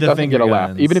see Even if it the doesn't finger get a laugh,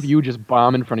 guns. even if you just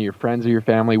bomb in front of your friends or your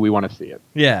family, we want to see it.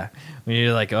 Yeah. When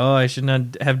you're like, oh, I should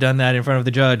not have done that in front of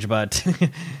the judge, but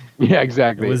Yeah,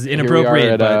 exactly. It was Here we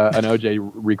inappropriate, are at but- an OJ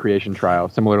recreation trial,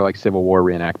 similar to like Civil War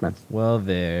reenactments. well,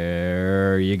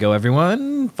 there you go,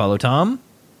 everyone. Follow Tom.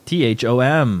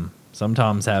 THOM. Some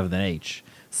Toms have an H.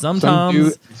 Some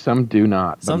Toms do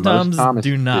not. but Some most Toms Thomas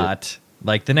do not.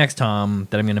 Like the next Tom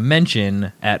that I'm going to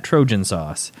mention at Trojan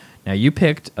Sauce. Now, you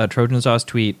picked a Trojan Sauce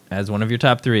tweet as one of your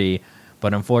top 3,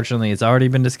 but unfortunately, it's already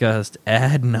been discussed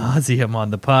ad nauseum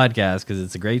on the podcast because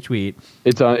it's a great tweet.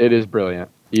 It is brilliant,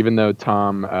 even though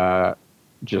Tom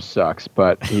just sucks.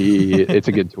 But it's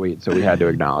a good tweet, so we had to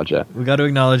acknowledge it. We got to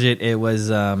acknowledge it. It was,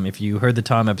 if you heard the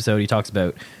Tom episode, he talks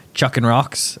about chucking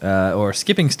rocks or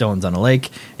skipping stones on a lake,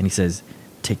 and he says,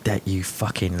 "Take that, you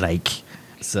fucking lake."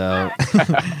 So,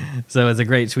 so it's a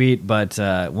great tweet, but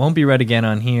won't be read again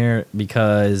on here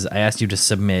because I asked you to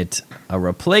submit a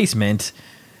replacement,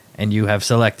 and you have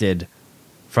selected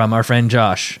from our friend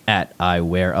Josh at I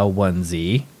Wear a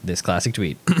Onesie this classic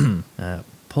tweet.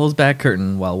 Pulls back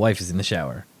curtain while wife is in the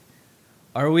shower.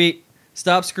 Are we...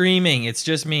 Stop screaming, it's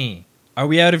just me. Are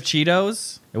we out of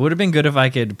Cheetos? It would have been good if I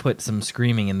could put some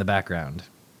screaming in the background.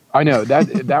 I know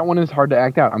that one is hard to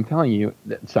act out. I'm telling you,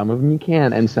 that some of them you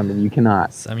can, and some of them you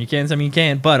cannot. Some you can, some you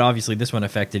can't, but obviously this one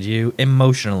affected you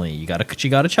emotionally. You got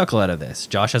a chuckle out of this.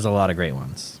 Josh has a lot of great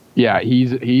ones. Yeah,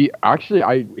 he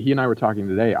and I were talking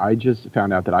today. I just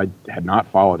found out that I had not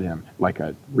followed him like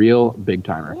a real big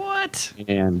timer. What?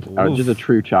 And I was just a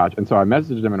true chotch. And so I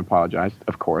messaged him and apologized,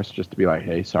 of course, just to be like,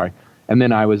 hey, sorry. And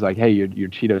then I was like, hey, your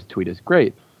Cheetos tweet is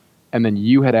great. And then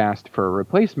you had asked for a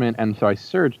replacement, and so I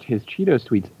searched his Cheetos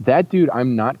tweets. That dude,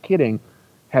 I'm not kidding,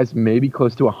 has maybe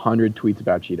close to 100 tweets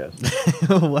about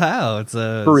Cheetos. Wow, it's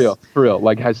a For real.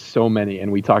 Like, has so many,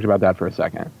 and we talked about that for a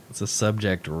second. It's a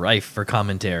subject rife for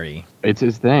commentary. It's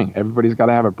his thing. Everybody's got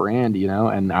to have a brand,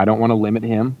 and I don't want to limit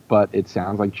him, but it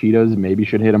sounds like Cheetos maybe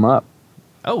should hit him up.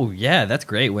 Oh yeah, that's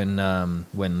great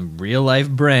when real life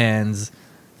brands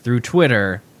through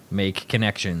Twitter make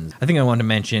connections. I think I wanted to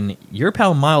mention your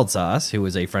pal Mild Sauce, who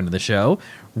was a friend of the show,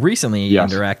 recently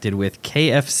interacted with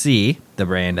KFC, the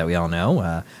brand that we all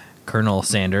know, Colonel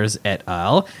Sanders et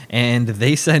al., and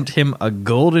they sent him a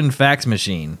golden fax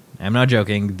machine. I'm not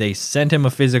joking. They sent him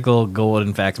a physical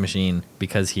golden fax machine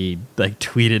because he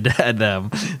tweeted at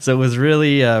them. So it was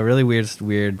really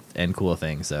weird and cool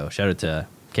thing. So shout out to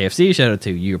KFC, shout out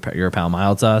to your pal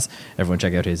Mild Sauce. Everyone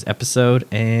check out his episode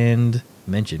and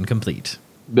mention complete.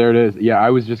 There it is. Yeah, I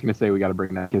was just going to say we got to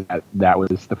bring that because that was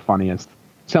the funniest.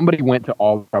 Somebody went to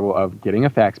all the trouble of getting a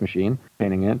fax machine,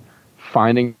 painting it,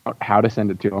 finding out how to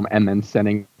send it to them, and then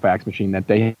sending a fax machine that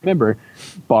they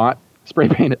bought, spray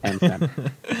painted, and sent.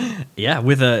 Yeah,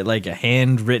 with a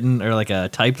handwritten or a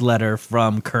typed letter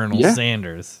from Colonel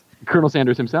Sanders. Colonel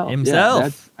Sanders himself. Yeah,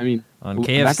 on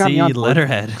KFC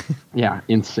letterhead. Yeah,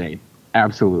 insane.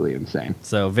 Absolutely insane.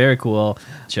 So very cool.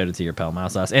 Shout out to your pal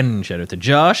Mild Sauce, and shout out to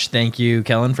Josh. Thank you,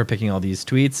 Kellen, for picking all these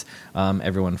tweets.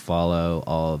 Everyone follow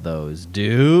all those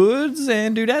dudes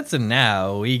and dudettes. And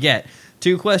now we get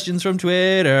 2 questions from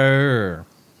Twitter.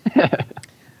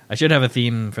 I should have a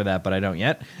theme for that, but I don't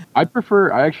yet. I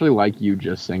actually like you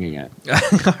just singing it.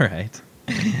 All right.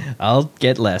 I'll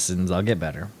get lessons. I'll get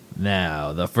better.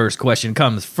 Now, the first question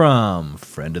comes from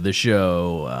friend of the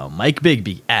show, Mike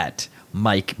Bigby at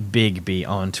Mike Bigby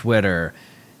on Twitter,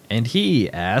 and he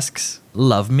asks,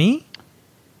 "Love me?"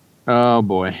 Oh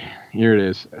boy, here it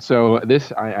is. So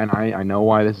this, I know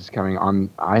why this is coming on.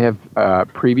 I have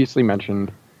previously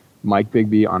mentioned Mike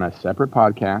Bigby on a separate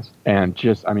podcast, and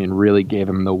really gave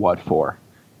him the what for,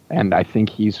 and I think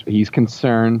he's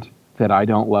concerned that I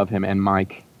don't love him. And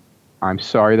Mike, I'm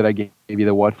sorry that I gave you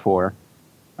the what for.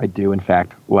 I do, in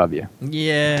fact, love you.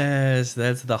 Yes,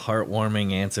 that's the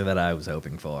heartwarming answer that I was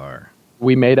hoping for.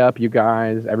 We made up, you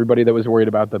guys. Everybody that was worried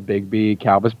about the Big B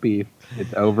Calvis beef,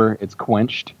 it's over. It's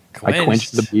quenched. I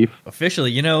quenched the beef.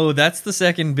 Officially, that's the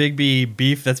second Big B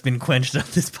beef that's been quenched on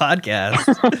this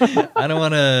podcast. I don't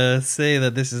want to say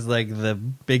that this is like the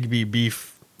Big B beef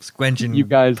quenching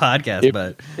podcast,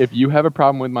 but if you have a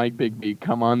problem with Mike Bigby,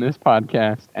 come on this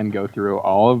podcast and go through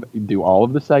do all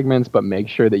of the segments, but make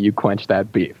sure that you quench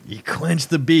that beef. You quench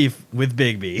the beef with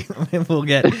Bigby.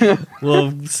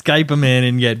 we'll Skype him in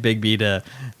and get Bigby to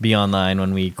be online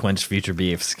when we quench future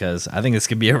beefs, because I think this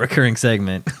could be a recurring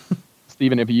segment.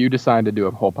 Steven, if you decide to do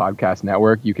a whole podcast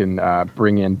network, you can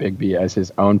bring in Big B as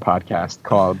his own podcast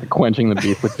called Quenching the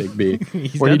Beef with Big B,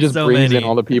 where he just brings in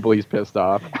all the people he's pissed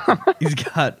off. He's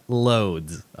got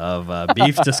loads of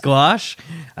beef to squash.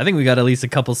 I think we got at least a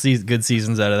couple good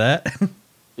seasons out of that.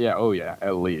 Yeah, oh yeah,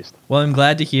 at least. Well, I'm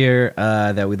glad to hear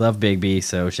that we love Big B,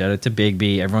 so shout out to Big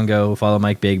B. Everyone go follow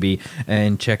Mike Bigby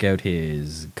and check out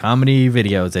his comedy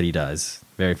videos that he does.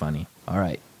 Very funny. All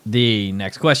right. The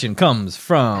next question comes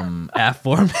from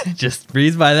just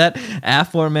breeze by that,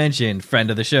 aforementioned friend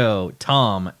of the show,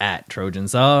 Tom at Trojan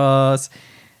Sauce,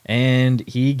 and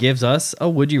he gives us a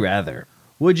would you rather.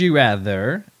 Would you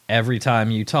rather every time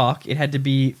you talk it had to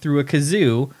be through a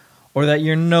kazoo, or that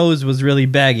your nose was really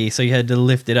baggy so you had to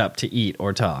lift it up to eat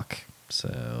or talk?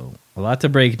 So a lot to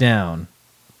break down.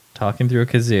 Talking through a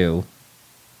kazoo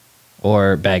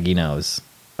or baggy nose.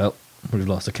 Oh, we've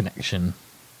lost a connection.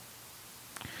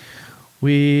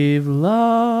 We've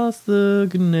lost the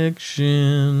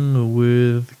connection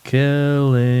with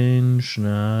Kellen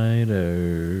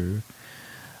Schneider,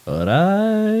 but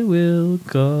I will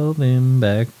call him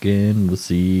back and we'll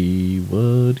see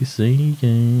what he's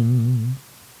saying.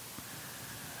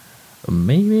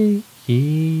 Maybe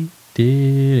he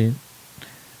didn't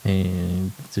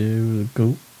answer the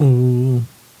go.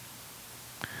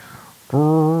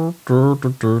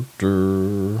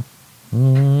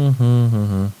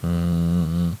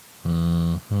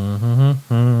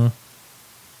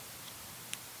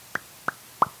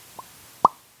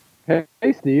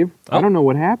 Hey, Steve. Oh. I don't know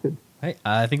what happened. Hey,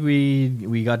 I think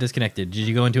we got disconnected. Did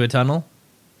you go into a tunnel?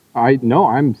 No,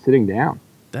 I'm sitting down.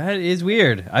 That is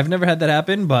weird. I've never had that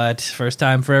happen, but first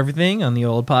time for everything on the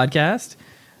old podcast.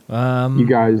 You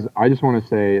guys, I just want to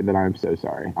say that I'm so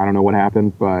sorry. I don't know what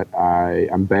happened, but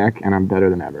I'm back and I'm better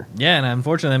than ever. Yeah, and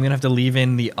unfortunately, I'm going to have to leave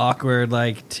in the awkward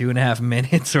 2.5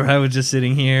 minutes where I was just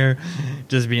sitting here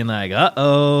just being like,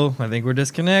 uh-oh, I think we're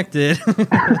disconnected.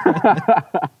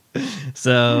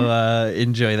 So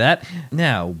enjoy that.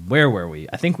 Now, where were we?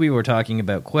 I think we were talking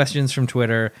about questions from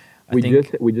Twitter.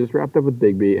 We just wrapped up with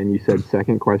Bigby, and you said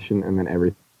second question, and then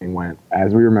everything went,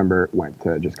 as we remember,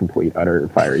 to just complete, utter,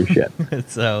 fiery shit.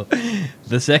 So,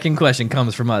 the second question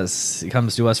comes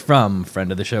to us from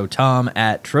friend of the show, Tom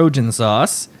at Trojan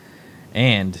Sauce,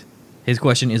 and his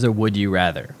question is a would you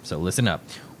rather. So listen up.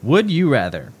 Would you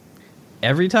rather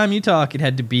every time you talk it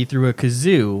had to be through a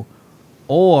kazoo,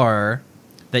 or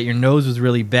that your nose was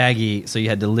really baggy so you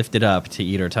had to lift it up to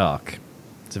eat or talk?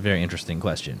 It's a very interesting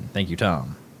question. Thank you,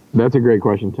 Tom. That's a great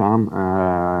question, Tom.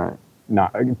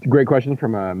 Great question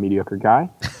from a mediocre guy.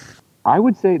 I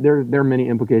would say there are many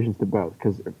implications to both,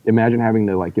 because imagine having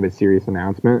to give a serious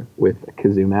announcement with a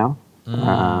kazoo mouth.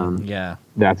 Yeah.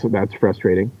 That's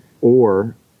frustrating.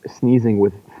 Or sneezing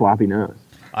with floppy nose.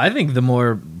 I think the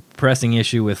more pressing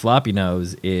issue with floppy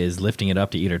nose is lifting it up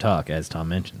to eat or talk, as Tom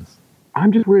mentions.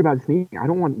 I'm just worried about sneezing. I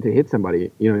don't want to hit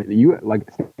somebody. Sneezing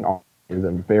is a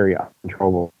very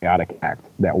uncontrollable, chaotic act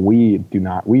that we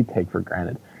take for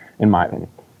granted, in my opinion.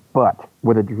 But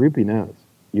with a droopy nose,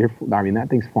 that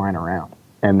thing's flying around,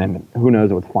 and then who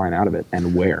knows what's flying out of it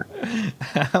and where.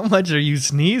 How much are you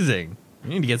sneezing? You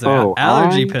need to get some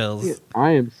allergy pills.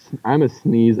 I'm a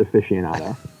sneeze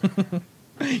aficionado.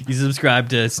 You subscribe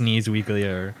to Sneeze Weekly,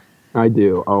 or? I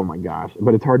do. Oh my gosh,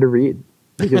 but it's hard to read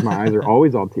because my eyes are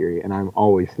always all teary and I'm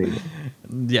always sneezing.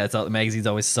 Yeah, the magazine's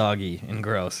always soggy and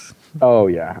gross. Oh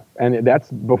yeah, and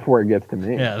that's before it gets to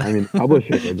me. Yeah, I mean,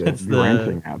 publishers are just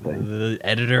drenching that thing. The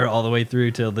editor all the way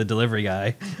through to the delivery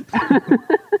guy.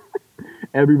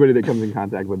 Everybody that comes in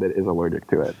contact with it is allergic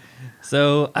to it.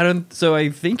 So I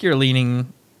think you're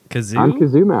leaning kazoo. I'm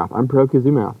kazoo mouth. I'm pro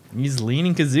kazoo mouth. He's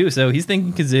leaning kazoo. So he's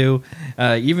thinking kazoo,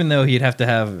 even though he'd have to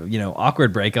have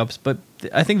awkward breakups. But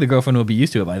I think the girlfriend will be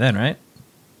used to it by then, right?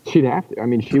 She'd have to. I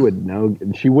mean, she would know.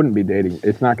 She wouldn't be dating.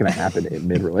 It's not going to happen in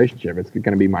mid-relationship. It's going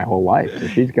to be my whole life. So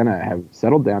she's going to have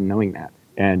settled down knowing that,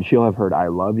 and she'll have heard "I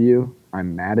love you,"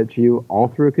 "I'm mad at you" all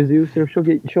through a kazoo. So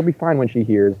she'll be fine when she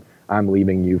hears "I'm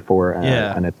leaving you for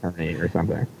an attorney" or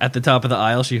something. At the top of the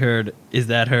aisle, she heard, "Is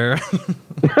that her?"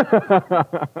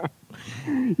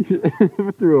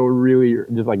 Through a really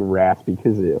just raspy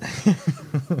kazoo.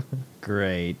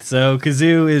 Great. So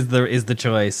kazoo is the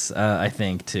choice, I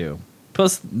think, too.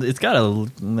 Plus, it's got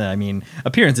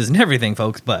appearance isn't everything,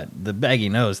 folks, but the baggy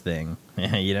nose thing,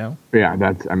 Yeah,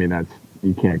 that's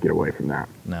you can't get away from that.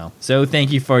 No. So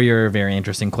thank you for your very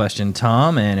interesting question,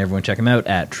 Tom, and everyone check him out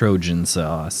at Trojan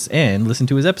Sauce and listen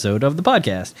to his episode of the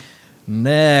podcast.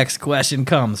 Next question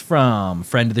comes from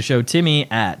friend of the show,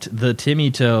 Timmy at the Timmy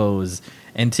Toes,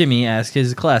 and Timmy asks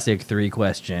his classic 3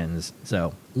 questions.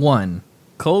 So, 1,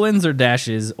 colons or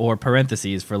dashes or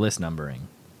parentheses for list numbering?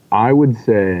 I would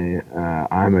say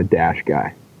I'm a dash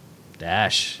guy.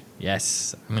 Dash.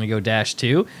 Yes. I'm going to go dash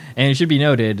 2. And it should be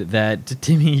noted that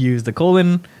Timmy used the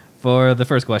colon for the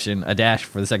first question, a dash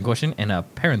for the second question, and a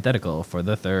parenthetical for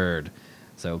the third.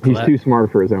 So he's too smart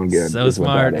for his own good. So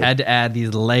smart. Had to add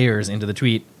these layers into the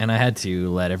tweet, and I had to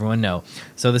let everyone know.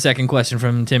 So the second question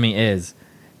from Timmy is,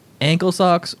 ankle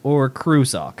socks or crew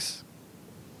socks?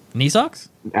 Knee socks?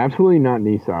 Absolutely not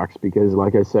knee socks, because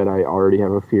like I said, I already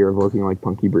have a fear of looking like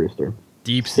Punky Brewster.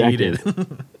 Deep-seated.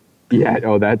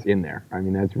 Yeah, that's in there. I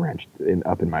mean, that's wrenched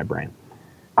up in my brain.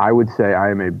 I would say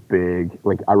I am a big,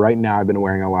 right now I've been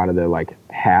wearing a lot of the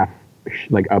half,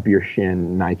 up your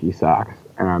shin Nike socks,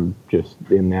 and I'm just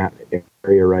in that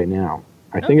area right now.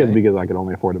 I think it's because I could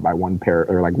only afford to buy one pair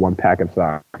or one pack of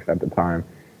socks at the time,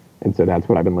 and so that's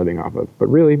what I've been living off of. But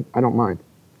really, I don't mind.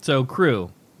 So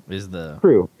crew is the...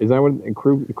 Crew. Is that what a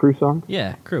crew song?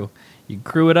 Yeah, crew. You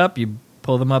crew it up, you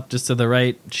pull them up just to the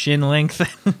right shin length.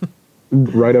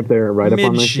 Right up there, right up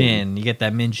on the shin. You get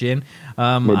that mid shin.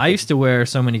 I used to wear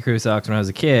so many crew socks when I was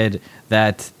a kid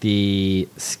that the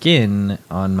skin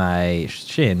on my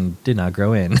shin did not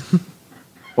grow in.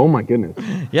 Oh my goodness.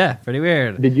 Yeah, pretty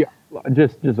weird. Did you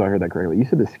just so I heard that correctly? You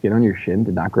said the skin on your shin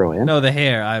did not grow in? No, the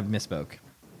hair. I misspoke.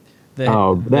 The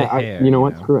hair. You know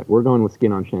what? Screw it. We're going with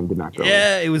skin on shin did not grow in.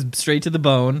 Yeah, it was straight to the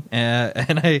bone, and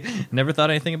I never thought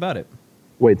anything about it.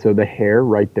 Wait, so the hair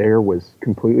right there was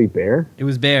completely bare? It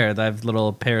was bare. I have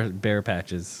little bare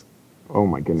patches. Oh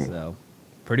my goodness. So,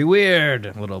 pretty weird.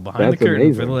 A little behind the curtain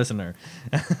amazing. For the listener.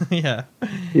 Yeah.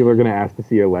 People are going to ask to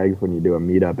see your legs when you do a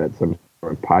meetup at some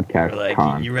sort of podcast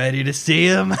con. You ready to see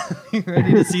them? You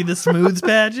ready to see the smooths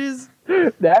patches?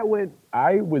 I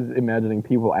was imagining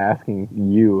people asking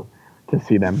you to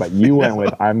see them, but you went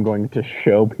with, I'm going to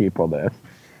show people this.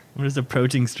 I'm just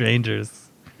approaching strangers.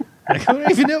 I don't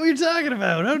even know what you're talking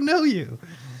about. I don't know you.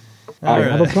 I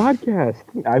have a podcast.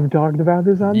 I've talked about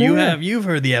this on there. You've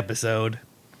heard the episode.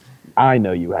 I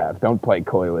know you have. Don't play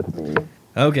coy with me.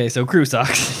 Okay, so crew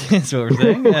socks is what we're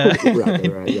saying.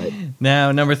 Right.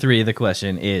 Now, number 3, the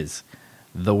question is,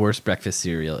 the worst breakfast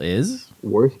cereal is?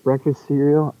 Worst breakfast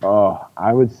cereal? Oh,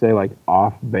 I would say like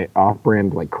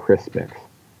off-brand like Crispix.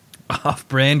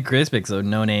 Off-brand Crispix, so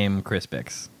no-name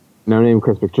Crispix. No name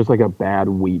Crispix, just like a bad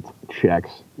wheat Chex,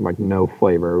 like no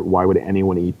flavor. Why would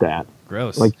anyone eat that?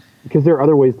 Gross. Like, because there are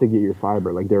other ways to get your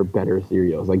fiber. Like, there are better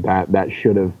cereals. Like, that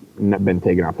should have been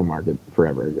taken off the market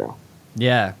forever ago.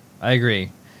 Yeah, I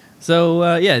agree.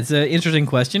 So, yeah, it's an interesting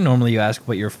question. Normally you ask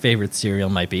what your favorite cereal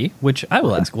might be, which I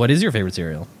will ask. What is your favorite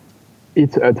cereal?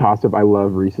 It's a toss-up. I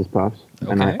love Reese's Puffs,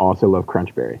 and I Okay. also love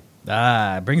Crunch Berry.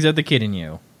 Ah, it brings out the kid in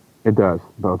you. It does.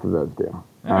 Both of those do.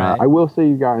 All right. I will say,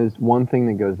 you guys, one thing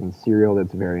that goes in cereal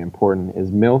that's very important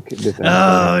is milk.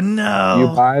 Oh, no.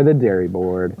 You buy the dairy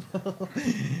board.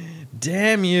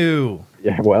 Damn you.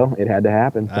 Yeah, well, it had to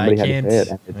happen. Somebody had to say it,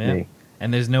 and it's yeah. me.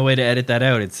 And there's no way to edit that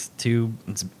out. It's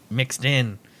mixed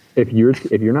in. If you're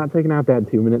not taking out that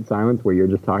 2-minute silence where you're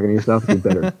just talking to yourself, you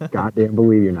better goddamn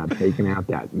believe you're not taking out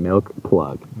that milk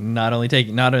plug. Not only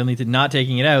not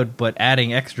taking it out, but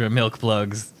adding extra milk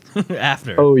plugs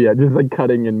after. Oh yeah, just like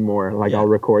cutting in more. Like Yeah. I'll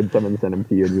record some and send them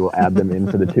to you, and you will add them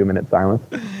into the 2-minute silence.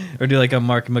 Or do like a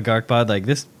Mark McGark pod, like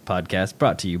this podcast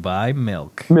brought to you by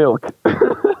milk. Milk.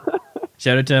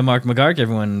 Shout out to Mark McGark.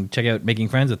 Everyone check out Making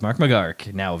Friends with Mark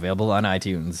McGark, now available on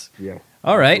iTunes. Yeah.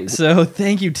 All right, so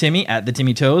thank you, Timmy, at the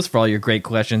Timmy Toes, for all your great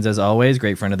questions, as always.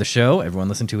 Great friend of the show. Everyone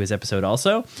listen to his episode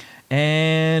also.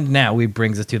 And now we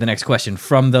brings us to the next question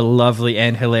from the lovely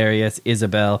and hilarious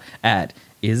Isabel at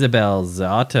Isabel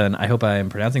Zaughton. I hope I am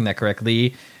pronouncing that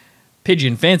correctly.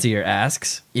 Pigeon Fancier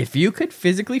asks, if you could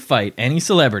physically fight any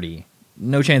celebrity,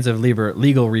 no chance of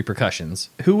legal repercussions,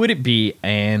 who would it be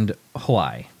and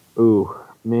why? Ooh,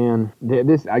 man.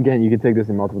 This again, you can take this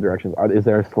in multiple directions. Is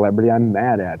there a celebrity I'm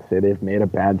mad at? Say they've made a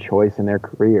bad choice in their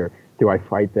career. Do I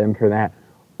fight them for that?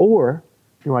 Or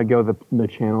do I go the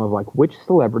channel of like, which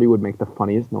celebrity would make the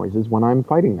funniest noises when I'm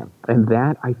fighting them? And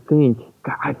that, I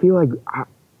feel like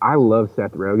I love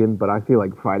Seth Rogen, but I feel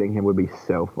like fighting him would be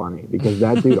so funny because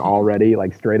that dude already,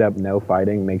 like straight up no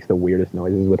fighting, makes the weirdest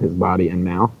noises with his body and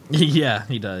mouth. Yeah,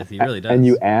 he does. He really does. And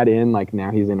you add in like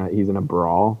now he's in a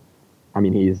brawl. I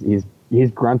mean,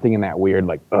 he's grunting in that weird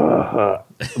like but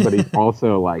he's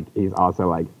also like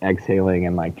exhaling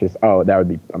and like just that would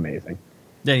be amazing.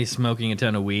 Yeah, he's smoking a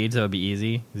ton of weed, so it'd be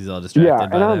easy. He's all distracted Yeah, by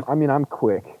and that. I'm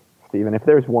quick, Steven. If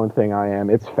there's one thing I am,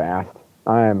 it's fast.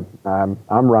 I'm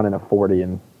running a 40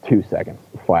 in 2 seconds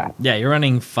flat. Yeah, you're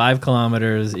running 5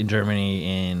 kilometers in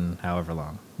Germany in however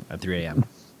long at 3 a.m.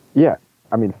 Yeah,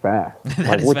 I mean fast.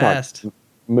 That is fast.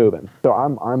 Moving. So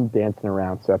I'm dancing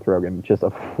around Seth Rogen, just a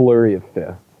flurry of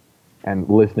fists, and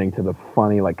listening to the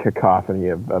funny like cacophony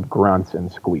of grunts and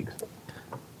squeaks.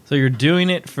 So you're doing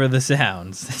it for the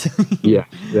sounds. Yeah,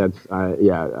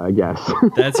 I guess.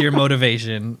 That's your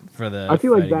motivation for the I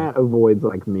feel like fighting. that avoids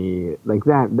like me, like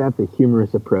that's a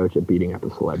humorous approach at beating up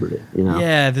a celebrity, you know?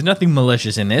 Yeah, there's nothing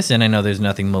malicious in this, and I know there's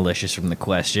nothing malicious from the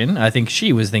question. I think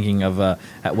she was thinking of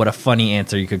what a funny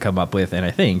answer you could come up with, and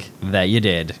I think that you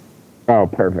did. Oh,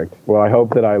 perfect. Well, I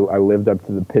hope that I lived up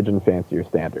to the Pigeon Fancier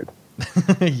standard.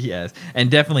 Yes, and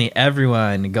definitely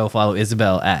everyone go follow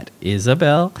Isabel at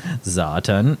Isabel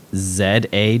Zawtun,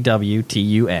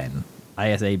 Zawtun,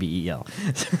 Isabel.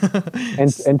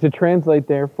 And to translate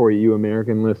there for you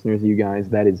American listeners, you guys,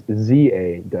 that is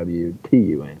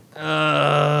Zawtun.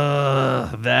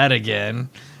 That again.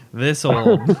 This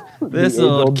old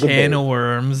age-old can debate. of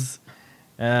worms.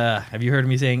 Have you heard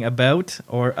me saying about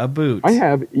or a boot? I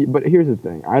have, but here's the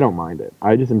thing. I don't mind it.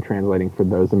 I just am translating for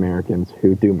those Americans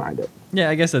who do mind it.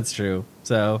 Yeah, I guess that's true.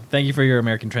 So thank you for your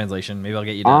American translation. Maybe I'll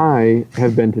get you done. I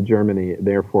have been to Germany,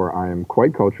 therefore I am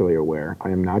quite culturally aware. I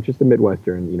am not just a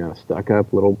Midwestern,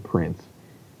 stuck-up little prince.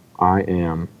 I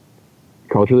am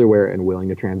culturally aware and willing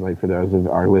to translate for those of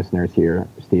our listeners here,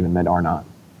 Stephen, that are not.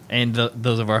 And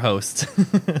those of our hosts.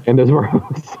 And those were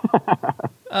hosts.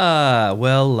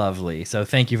 Well, lovely. So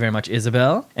thank you very much,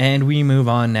 Isabel. And we move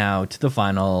on now to the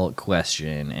final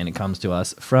question. And it comes to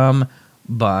us from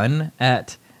Bun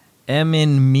at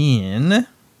Eminmien.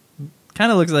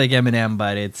 Kind of looks like Eminem,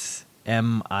 but it's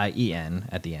M-I-E-N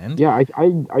at the end. Yeah,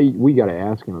 we got to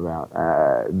ask him about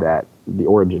the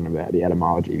origin of that, the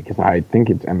etymology, because I think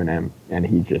it's Eminem, and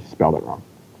he just spelled it wrong.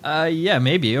 Yeah,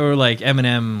 maybe. Or like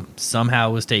Eminem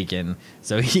somehow was taken,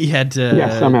 so he had to...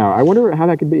 Yeah, somehow. I wonder how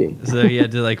that could be. So he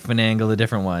had to like finagle a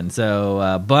different one.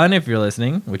 So Bun, if you're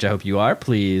listening, which I hope you are,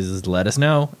 please let us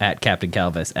know at Captain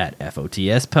Calvis at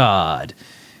FOTS Pod.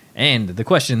 And the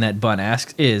question that Bun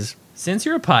asks is, since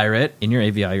you're a pirate, in your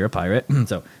AVI you're a pirate,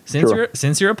 so since Sure.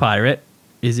 you're a pirate,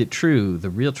 is it true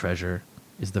the real treasure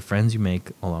is the friends you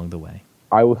make along the way.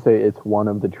 I will say it's one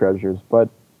of the treasures, but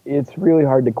it's really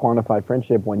hard to quantify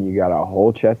friendship when you got a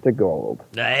whole chest of gold.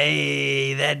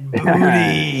 Hey, that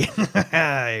booty.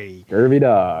 Curvy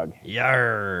dog.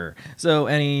 Yarr. So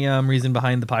any reason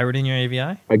behind the pirate in your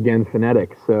AVI? Again,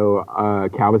 phonetic. So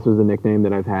Calvis was a nickname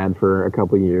that I've had for a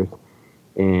couple of years,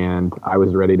 and I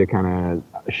was ready to kind of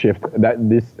shift.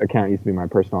 This account used to be my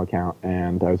personal account,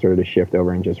 and I was ready to shift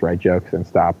over and just write jokes and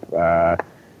stop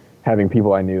having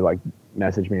people I knew like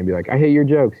message me and be like, I hate your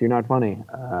jokes, you're not funny.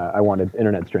 I wanted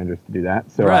internet strangers to do that,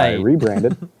 so right. I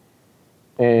rebranded.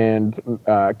 And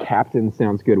Captain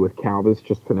sounds good with Calvis,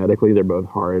 just phonetically. They're both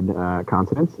hard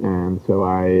consonants, and so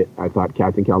I thought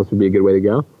Captain Calvis would be a good way to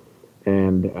go.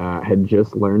 And had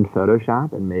just learned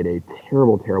Photoshop and made a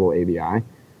terrible, terrible AVI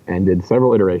and did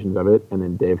several iterations of it. And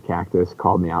then Dave Cactus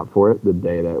called me out for it the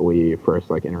day that we first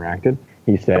interacted.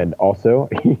 He said, also,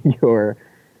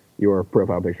 your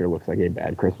profile picture looks like a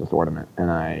bad Christmas ornament. And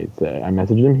I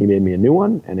messaged him. He made me a new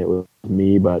one, and it was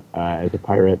me, but as a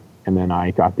pirate. And then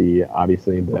I got the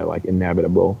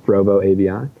inevitable Frovo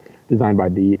AVI, designed by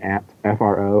D at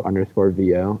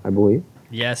FRO_VO, I believe.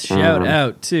 Yes, shout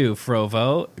out to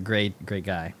Frovo. Great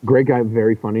guy. Great guy,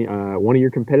 very funny. One of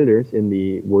your competitors in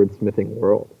the wordsmithing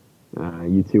world.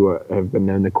 You two have been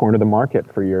known to corner the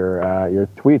market for your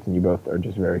tweets, and you both are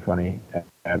just very funny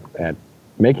at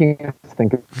making us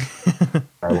think of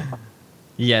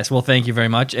Yes, well, thank you very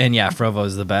much. And yeah, Frovo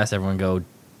is the best. Everyone go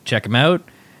check him out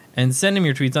and send him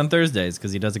your tweets on Thursdays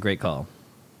because he does a great call.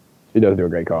 He does do a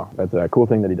great call. That's a cool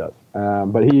thing that he does.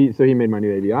 But he made my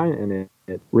new AVI, and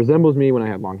it resembles me when I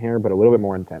had long hair, but a little bit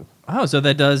more intense. Oh, so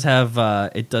that does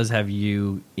have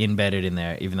you embedded in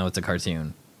there, even though it's a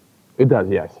cartoon. It does,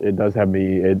 yes. It does have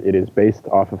me. It is based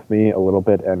off of me a little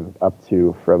bit and up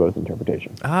to Frovo's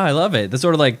interpretation. Ah, I love it. That's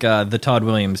sort of like the Todd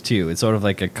Williams, too. It's sort of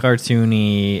like a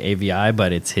cartoony AVI,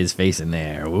 but it's his face in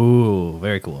there. Ooh,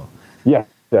 very cool. Yeah,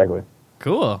 exactly.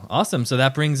 Cool. Awesome. So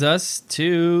that brings us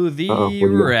to the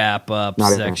wrap-up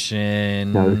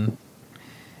section. No.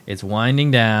 It's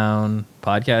winding down.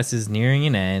 Podcast is nearing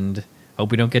an end. Hope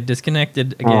we don't get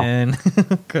disconnected again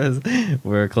because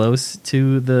we're close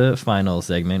to the final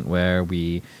segment where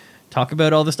we talk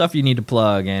about all the stuff you need to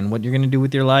plug and what you're going to do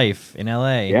with your life in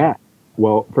LA. Yeah.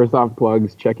 Well, first off,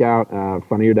 plugs. Check out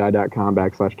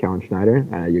funnyordie.com/Kellen Schneider.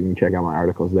 You can check out my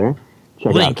articles there.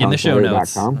 Check Link out in the show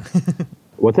notes.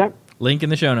 What's that? Link in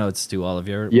the show notes to all of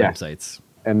your websites.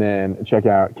 And then check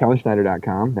out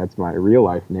KellenSchneider.com. That's my real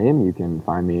life name. You can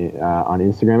find me on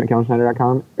Instagram at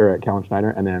KellenSchneider.com or at Kellen Schneider.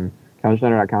 And then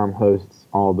KellenSchneider.com hosts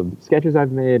all the sketches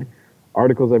I've made,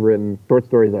 articles I've written, short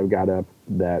stories I've got up.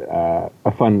 That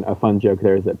a fun joke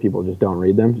there is that people just don't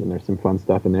read them, and there's some fun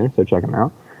stuff in there. So check them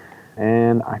out.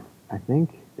 And I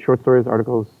think short stories,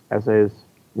 articles, essays,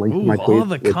 links to my tweets. All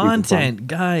the content,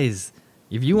 guys.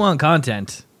 If you want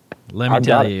content, let me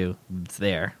tell you, it's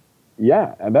there.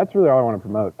 Yeah, and that's really all I want to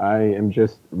promote. I'm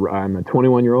a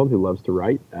 21-year-old who loves to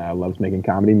write, loves making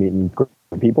comedy, meeting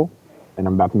people, and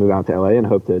I'm about to move out to LA and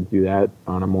hope to do that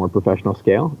on a more professional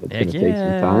scale. It's going to take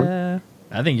some time.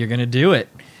 I think you're going to do it.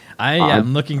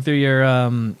 I'm looking through your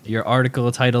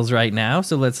article titles right now,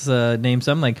 so let's name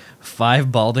some, like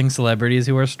 5 balding celebrities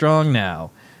who are strong now,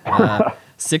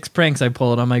 6 pranks I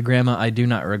pulled on my grandma I do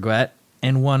not regret,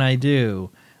 and 1 I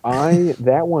do. A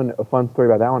fun story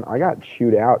about that one, I got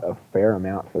chewed out a fair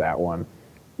amount for that one.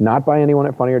 Not by anyone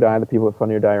at Funny or Die. The people at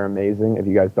Funny or Die are amazing. If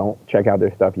you guys don't check out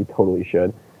their stuff, you totally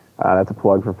should. That's a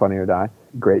plug for Funny or Die.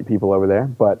 Great people over there.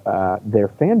 But their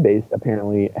fan base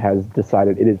apparently has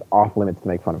decided it is off limits to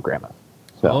make fun of grandmas.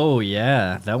 So, oh,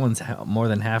 yeah. That one's more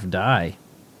than half die.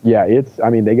 Yeah,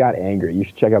 they got angry. You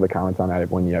should check out the comments on that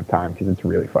when you have time because it's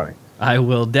really funny. I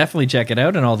will definitely check it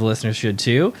out, and all the listeners should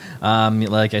too.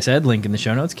 Like I said, link in the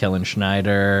show notes,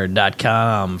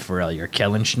 KellenSchneider.com for all your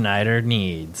Kellen Schneider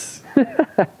needs.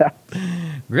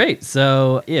 Great.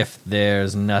 So if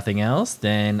there's nothing else,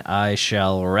 then I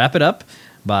shall wrap it up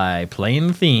by playing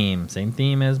the theme. Same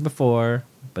theme as before,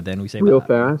 but then we say real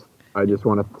fast. I just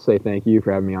want to say thank you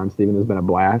for having me on, Steven. This has been a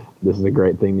blast. This is a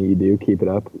great thing that you do. Keep it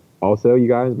up. Also, you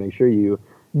guys, make sure you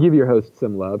give your host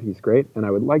some love. He's great. And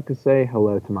I would like to say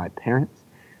hello to my parents,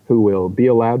 who will be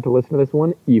allowed to listen to this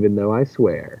one, even though I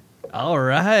swear. All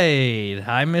right.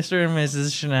 Hi, Mr. and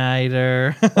Mrs.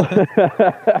 Schneider.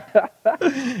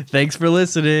 Thanks for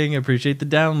listening. Appreciate the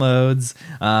downloads.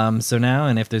 So now,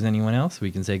 and if there's anyone else, we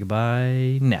can say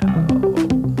goodbye now.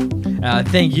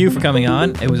 Thank you for coming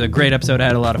on. It was a great episode. I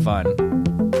had a lot of fun.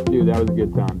 Dude, that was a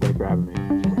good time. Thanks for having me.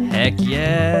 Heck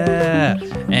yeah.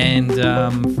 And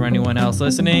for anyone else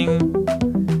listening,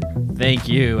 thank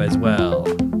you as well.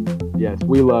 Yes,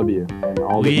 we love you.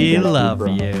 We love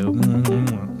you.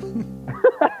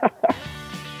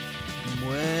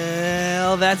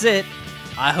 that's it.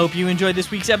 I hope you enjoyed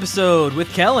this week's episode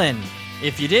with Kellen.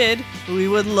 If you did, we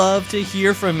would love to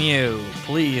hear from you.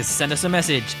 Please send us a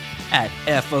message at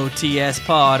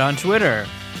FOTSPod on Twitter.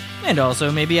 And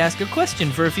also maybe ask a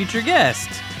question for a future guest.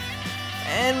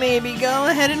 And maybe go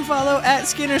ahead and follow at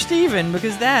Skinner Steven,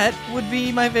 because that would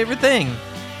be my favorite thing.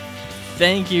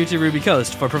 Thank you to Ruby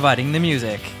Coast for providing the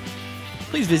music.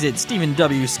 Please visit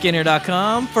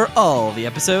StephenWSkinner.com for all the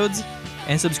episodes,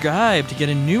 and subscribe to get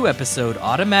a new episode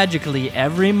automatically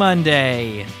every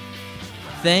Monday.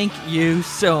 Thank you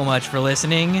so much for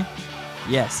listening.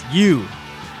 Yes, you.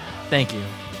 Thank you.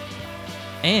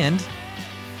 And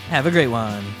have a great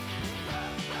one.